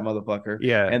off that motherfucker.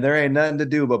 yeah, And there ain't nothing to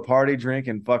do but party, drink,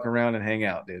 and fuck around and hang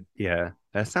out, dude. yeah.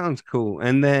 That sounds cool.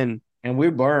 And then And we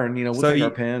burn, we'll so take our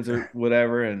you pens or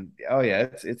whatever, and oh yeah,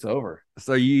 it's over.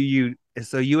 so you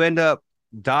end up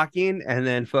docking and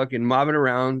then fucking mobbing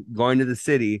around, going to the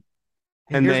city,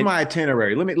 and Here's then my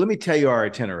itinerary. Let me tell you our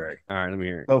itinerary. all right, let me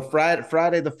hear it. So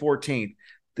Friday the 14th,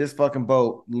 this fucking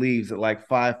boat leaves at like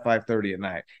 5:30 at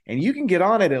night. And you can get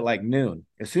on it at like noon.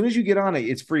 As soon as you get on it,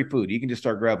 it's free food. You can just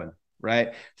start grubbing,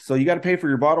 right? So you got to pay for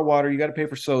your bottled water, you got to pay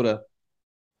for soda,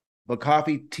 but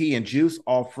coffee, tea, and juice,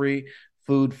 all free,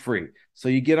 food free. So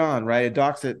you get on, right? It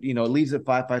docks at, it leaves at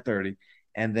 5:30.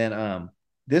 And then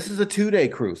this is a 2 day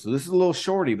cruise. So this is a little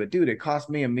shorty, but dude, it cost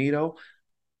me and Mito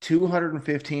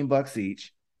 $215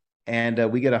 each.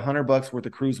 and we get $100 worth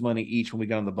of cruise money each when we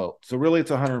get on the boat. So really,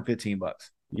 it's $115.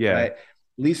 Yeah. Right.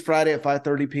 Least Friday at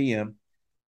 5:30 p.m.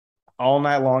 all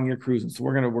night long. You're cruising. So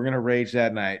we're gonna rage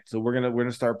that night. So we're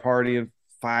gonna start partying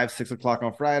 5, 6 o'clock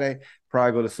on Friday.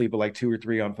 Probably go to sleep at like 2 or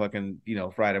 3 on fucking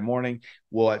Friday morning.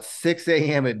 Well, at 6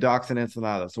 a.m. it docks in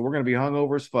Ensenada. So we're gonna be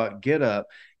hungover as fuck. Get up,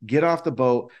 get off the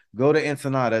boat, go to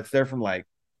Ensenada. It's there from like,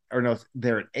 or no,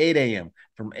 they're at 8 a.m.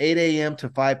 From 8 a.m. to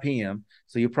 5 p.m.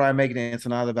 So you probably make it to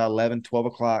Ensenada about 11, 12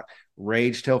 o'clock.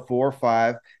 Rage till 4 or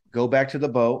 5. Go back to the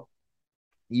boat.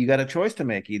 You got a choice to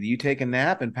make. Either you take a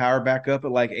nap and power back up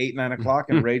at like 8, 9 o'clock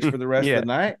and rage for the rest Yeah. of the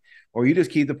night, or you just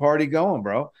keep the party going,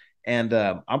 bro. And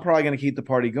I'm probably going to keep the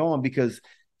party going because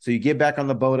so you get back on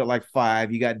the boat at like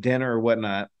 5, you got dinner or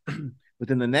whatnot. But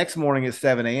then the next morning at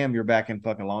 7 a.m., you're back in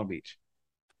fucking Long Beach.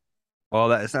 Well,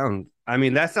 that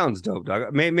sounds dope,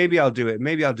 dog. Maybe I'll do it.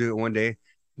 Maybe I'll do it one day.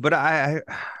 But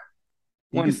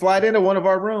You can slide into one of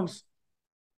our rooms.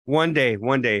 one day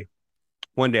I'll do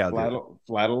it.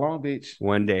 Fly to Long Beach.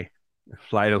 One day,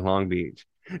 fly to Long Beach,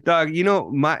 dog.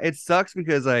 It sucks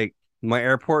because like my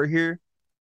airport here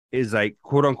is like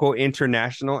quote unquote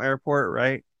international airport,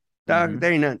 right? Dog,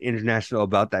 there ain't nothing international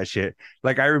about that shit.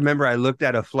 Like I remember I looked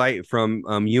at a flight from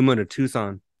Yuma to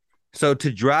Tucson. So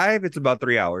to drive, it's about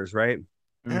 3 hours, right?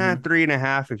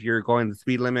 3.5 if you're going the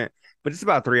speed limit, but it's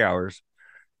about 3 hours.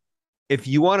 If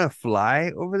you want to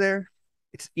fly over there,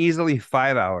 it's easily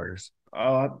 5 hours.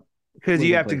 Because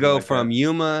you have to go from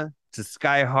Yuma to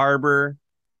Sky Harbor,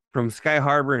 from Sky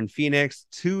Harbor in Phoenix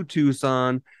to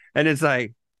Tucson. And it's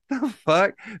like, the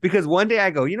fuck? Because one day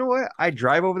I go, you know what? I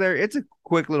drive over there. It's a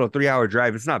quick little 3-hour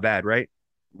drive. It's not bad, right?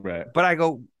 Right. But I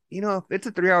go, if it's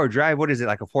a 3-hour drive, what is it,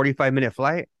 like a 45-minute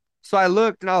flight? So I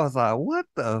looked and I was like, what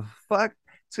the fuck?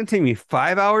 It's going to take me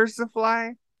 5 hours to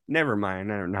fly? Never mind.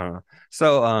 No.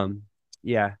 So,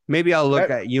 yeah, maybe I'll look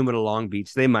at Yuma to Long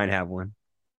Beach. They might have one.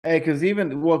 Hey, because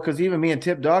even me and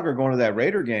Tip Dog are going to that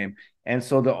Raider game. And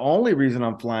so the only reason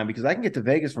I'm flying, because I can get to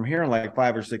Vegas from here in like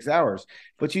 5 or 6 hours,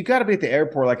 but you got to be at the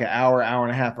airport like an hour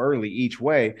and a half early each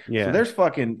way. Yeah. So there's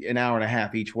fucking an hour and a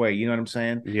half each way. You know what I'm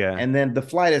saying? Yeah. And then the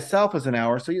flight itself is an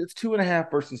hour. So it's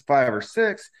 2.5 versus 5 or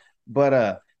 6. But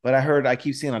I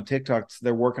keep seeing on TikTok,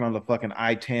 they're working on the fucking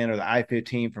I-10 or the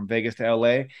I-15 from Vegas to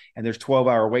LA, and there's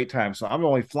 12-hour wait time. So I'm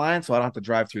only flying, so I don't have to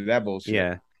drive through that bullshit.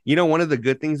 Yeah. One of the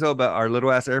good things though about our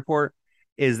little ass airport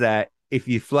is that if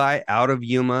you fly out of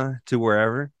Yuma to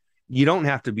wherever, you don't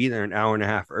have to be there an hour and a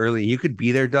half early. You could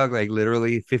be there, Doug, like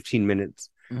literally 15 minutes.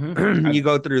 You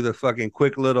go through the fucking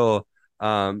quick little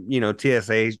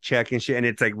TSA check and shit, and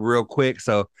it's like real quick.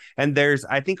 So, and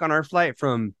I think on our flight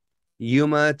from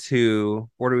Yuma to,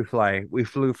 where do we fly? We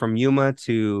flew from Yuma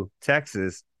to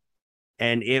Texas,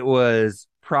 and it was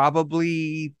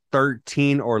probably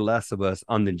 13 or less of us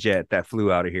on the jet that flew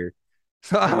out of here.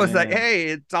 So I was like, hey,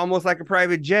 it's almost like a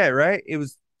private jet, right? It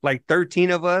was like 13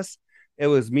 of us. It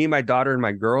was me, my daughter, and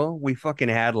my girl. We fucking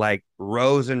had like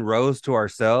rows and rows to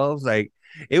ourselves. Like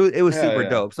it was super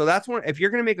dope. So that's one. If you're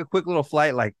gonna make a quick little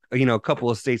flight, like a couple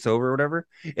of states over or whatever,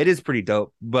 it is pretty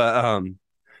dope. But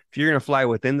if you're gonna fly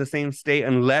within the same state,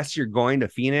 unless you're going to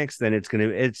Phoenix, then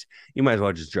you might as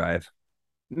well just drive.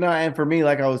 No, and for me,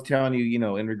 like I was telling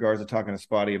you, in regards to talking to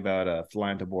Spotty about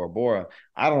flying to Bora Bora,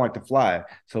 I don't like to fly.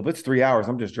 So if it's 3 hours,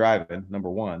 I'm just driving, number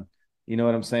one. You know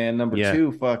what I'm saying? Number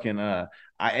two, fucking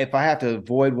if I have to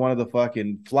avoid one of the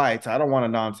fucking flights, I want a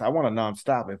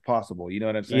nonstop if possible. You know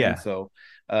what I'm saying? Yeah. So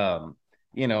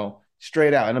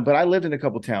straight out. But I lived in a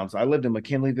couple towns. I lived in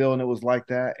McKinleyville and it was like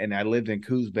that. And I lived in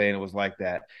Coos Bay and it was like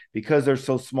that. Because they're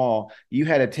so small, you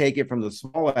had to take it from the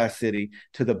small ass city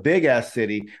to the big ass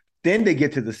city. Then they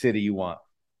get to the city you want.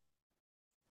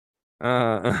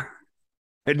 I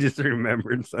just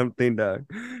remembered something, Doug.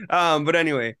 But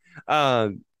anyway,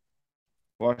 wash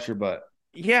your butt.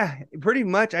 Yeah, pretty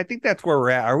much. I think that's where we're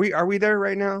at. Are we there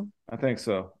right now? I think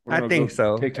so. I think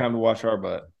so. Take time to wash our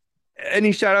butt.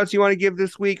 Any shout outs you want to give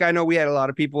this week? I know we had a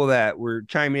lot of people that were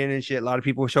chiming in and shit. A lot of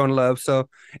people showing love. So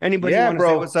anybody want to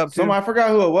say what's up to? I forgot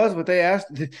who it was, but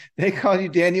they called you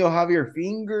Daniel Javier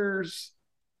Fingers.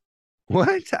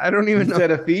 What? I don't even know.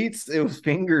 Instead of feet, it was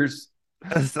fingers.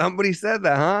 Somebody said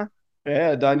that, huh?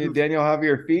 Yeah, Daniel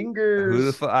Javier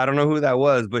Fingers. I don't know who that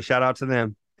was, but shout out to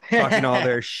them talking all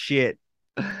their shit.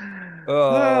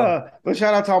 But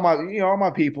shout out to all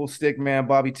my people: Stickman,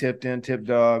 Bobby Tipton, Tip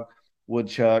Dog,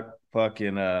 Woodchuck,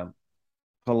 fucking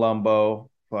Columbo,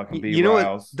 fucking B.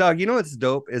 What, Doug? You know what's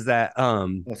dope is that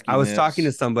I was talking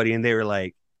to somebody and they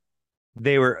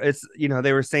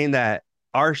were saying that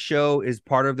our show is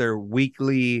part of their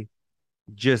weekly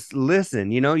just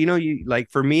listen. You like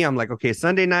for me, I'm like, okay,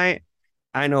 Sunday night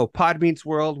I know Pod Meets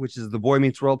World, which is the Boy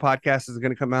Meets World podcast, is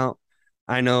going to come out.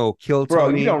 I know Kill Bro,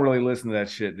 you Tony. don't really listen to that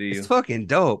shit, do It's you? fucking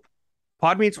dope.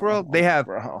 Pod Meets World, they have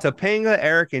Bro. Topanga,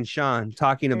 Eric, and Sean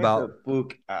talking Get about the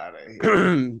fuck out of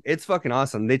here. it's fucking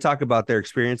awesome. They talk about their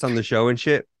experience on the show and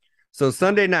shit. So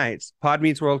Sunday nights, Pod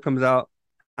Meets World comes out.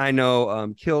 I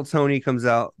know Kill Tony comes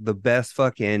out, the best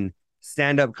fucking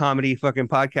stand-up comedy fucking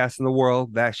podcast in the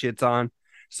world. That shit's on.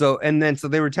 So so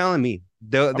they were telling me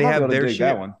they have their shit.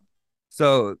 That one.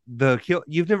 So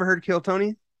you've never heard Kill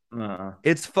Tony? Uh-uh.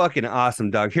 It's fucking awesome,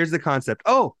 dog. Here's the concept.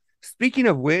 Oh, speaking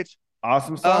of which,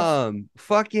 Awesome sauce.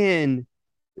 Fucking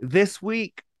this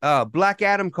week, Black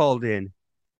Adam called in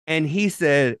and he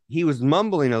said he was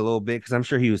mumbling a little bit because I'm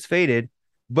sure he was faded,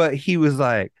 but he was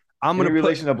like, I'm Any gonna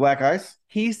relation to Black Ice?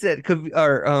 he said,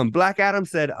 Black Adam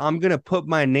said, I'm gonna put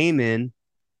my name in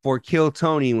for Kill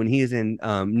Tony when he's in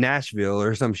Nashville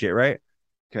or some shit, right?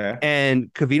 Okay.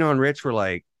 And Cavino and Rich were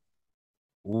like,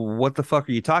 what the fuck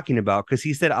are you talking about? Because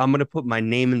he said, I'm gonna put my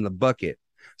name in the bucket.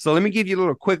 So let me give you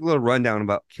a quick little rundown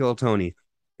about Kill Tony.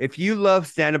 If you love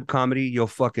stand-up comedy, you'll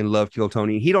fucking love Kill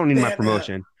Tony. He don't need my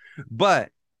promotion, but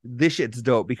this shit's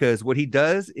dope because what he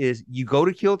does is you go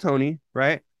to Kill Tony,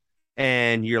 right?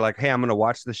 And you're like, hey, I'm gonna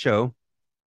watch the show.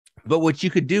 But what you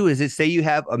could do is say you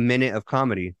have a minute of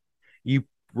comedy. You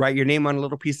write your name on a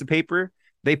little piece of paper.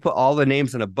 They put all the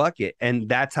names in a bucket, and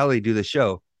that's how they do the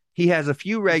show. He has a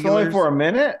few regulars. It's only for a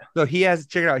minute? So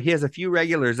check it out. He has a few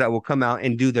regulars that will come out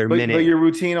and do their minute. But your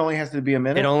routine only has to be a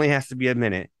minute? It only has to be a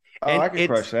minute. Oh, and I can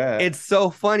crush that. It's so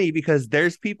funny because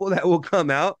there's people that will come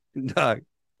out, dog,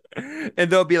 and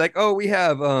they'll be like, oh, we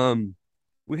have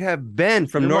Ben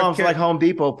from North Carolina. Like Home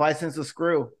Depot, 5 cents a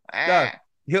screw. Dog,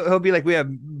 he'll be like, we have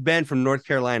Ben from North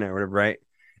Carolina or whatever, right?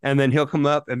 And then he'll come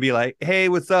up and be like, hey,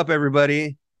 what's up,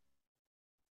 everybody?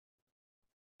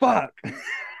 Fuck.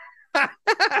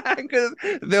 Because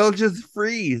they'll just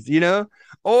freeze,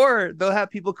 or they'll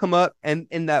have people come up and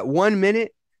in that 1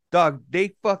 minute, dog,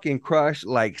 they fucking crush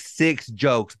like 6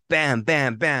 jokes, bam,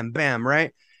 bam, bam, bam,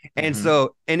 right? And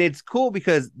so, and it's cool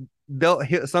because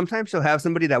sometimes he'll have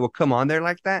somebody that will come on there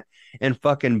like that and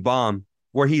fucking bomb,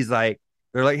 where he's like,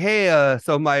 they're like, hey,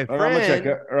 so my friend, I'm gonna check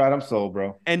it. All right, I'm sold,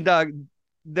 bro. And dog,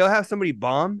 they'll have somebody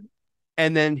bomb,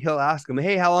 and then he'll ask them,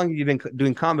 hey, how long have you been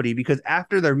doing comedy? Because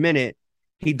after their minute,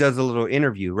 he does a little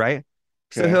interview, right?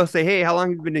 Okay. So he'll say, hey, how long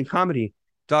have you been in comedy?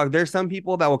 Dog, there's some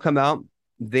people that will come out,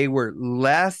 they were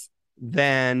less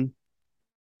than,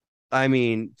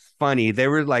 funny. They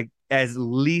were like as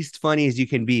least funny as you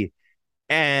can be.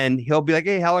 And he'll be like,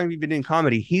 hey, how long have you been in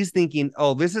comedy? He's thinking,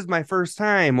 oh, this is my first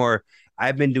time, or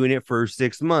I've been doing it for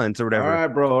 6 months or whatever. All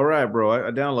right, bro.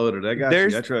 I downloaded it. I got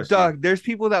you. I trust dog, you. There's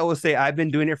people that will say, I've been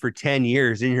doing it for 10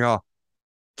 years. And you're all,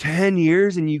 10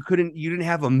 years and you didn't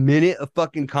have a minute of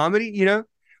fucking comedy,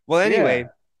 Well, anyway,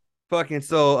 fucking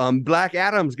so Black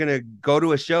Adam's gonna go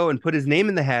to a show and put his name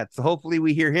in the hat. So hopefully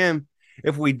we hear him.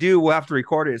 If we do, we'll have to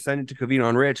record it and send it to Cavino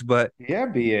and Rich. But yeah,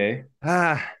 BA.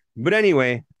 But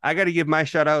anyway, I gotta give my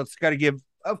shout outs, gotta give,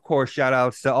 of course, shout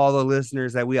outs to all the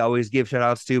listeners that we always give shout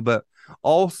outs to, but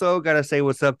also gotta say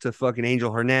what's up to fucking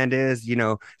Angel Hernandez,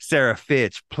 Sarah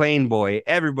Fitch, Plain Boy,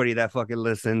 everybody that fucking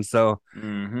listens. So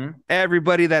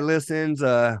everybody that listens,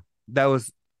 that was,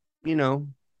 we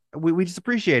just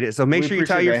appreciate it. So make sure you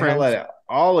tell your friends.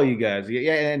 All of you guys.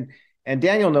 Yeah, and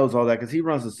Daniel knows all that because he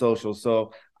runs the social.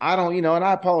 So I don't, and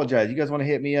I apologize. You guys want to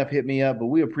hit me up, but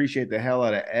we appreciate the hell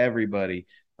out of everybody.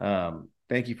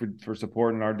 Thank you for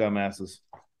supporting our dumbasses.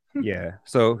 Yeah.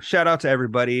 So shout out to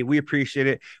everybody. We appreciate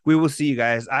it. We will see you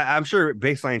guys. I'm sure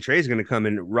Baseline Trey is going to come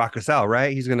and rock us out,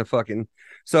 right? He's going to fucking.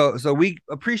 So we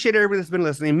appreciate everybody that's been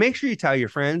listening. Make sure you tell your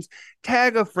friends,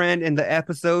 tag a friend in the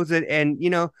episodes, and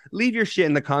leave your shit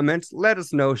in the comments. Let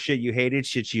us know shit you hated,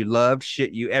 shit you loved,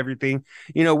 shit you everything.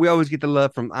 We always get the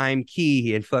love from I'm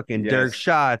Key and fucking Dirk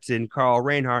Schatz and Carl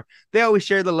Reinhardt. They always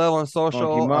share the love on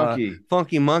social.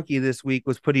 Funky Monkey this week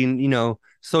was putting,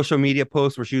 social media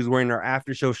posts where she was wearing our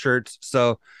after show shirts.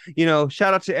 So,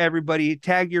 shout out to everybody,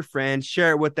 tag your friends,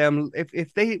 share it with them.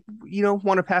 If they,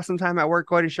 want to pass some time at work,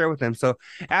 go ahead and share with them. So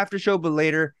after show, but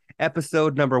later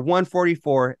episode number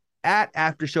 144 at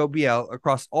After Show BL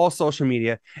across all social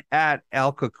media at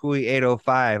Al Kukui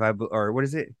 805. Or what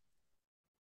is it?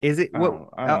 Is it what?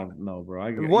 I don't know,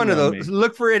 bro. One of those.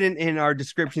 Look for it in our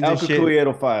descriptions. Al Kukui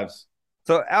 805s.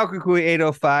 So Al Kukui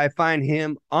 805. Find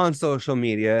him on social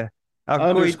media.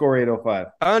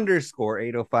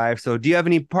 _805. So do you have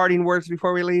any parting words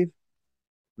before we leave?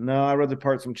 No, I'd rather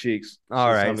part some cheeks.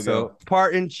 All right. So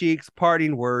parting cheeks,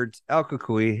 parting words, El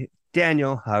Kukui,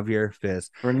 Daniel Javier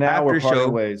Fizz. For now, we're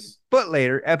parting ways. But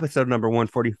later, episode number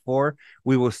 144,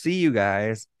 we will see you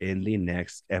guys in the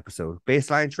next episode.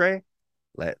 Baseline Trey,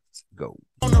 Let's go.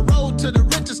 On the road to the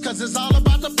riches, cause it's all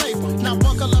about the paper. Now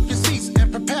buckle up your seats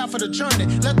and prepare for the journey.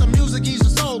 Let the music ease your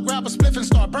soul, grab a spliff and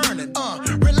start burning.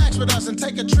 Relax with us and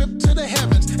take a trip to the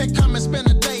heavens. And come and spend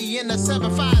a day in the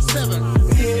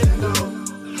 757. Yeah.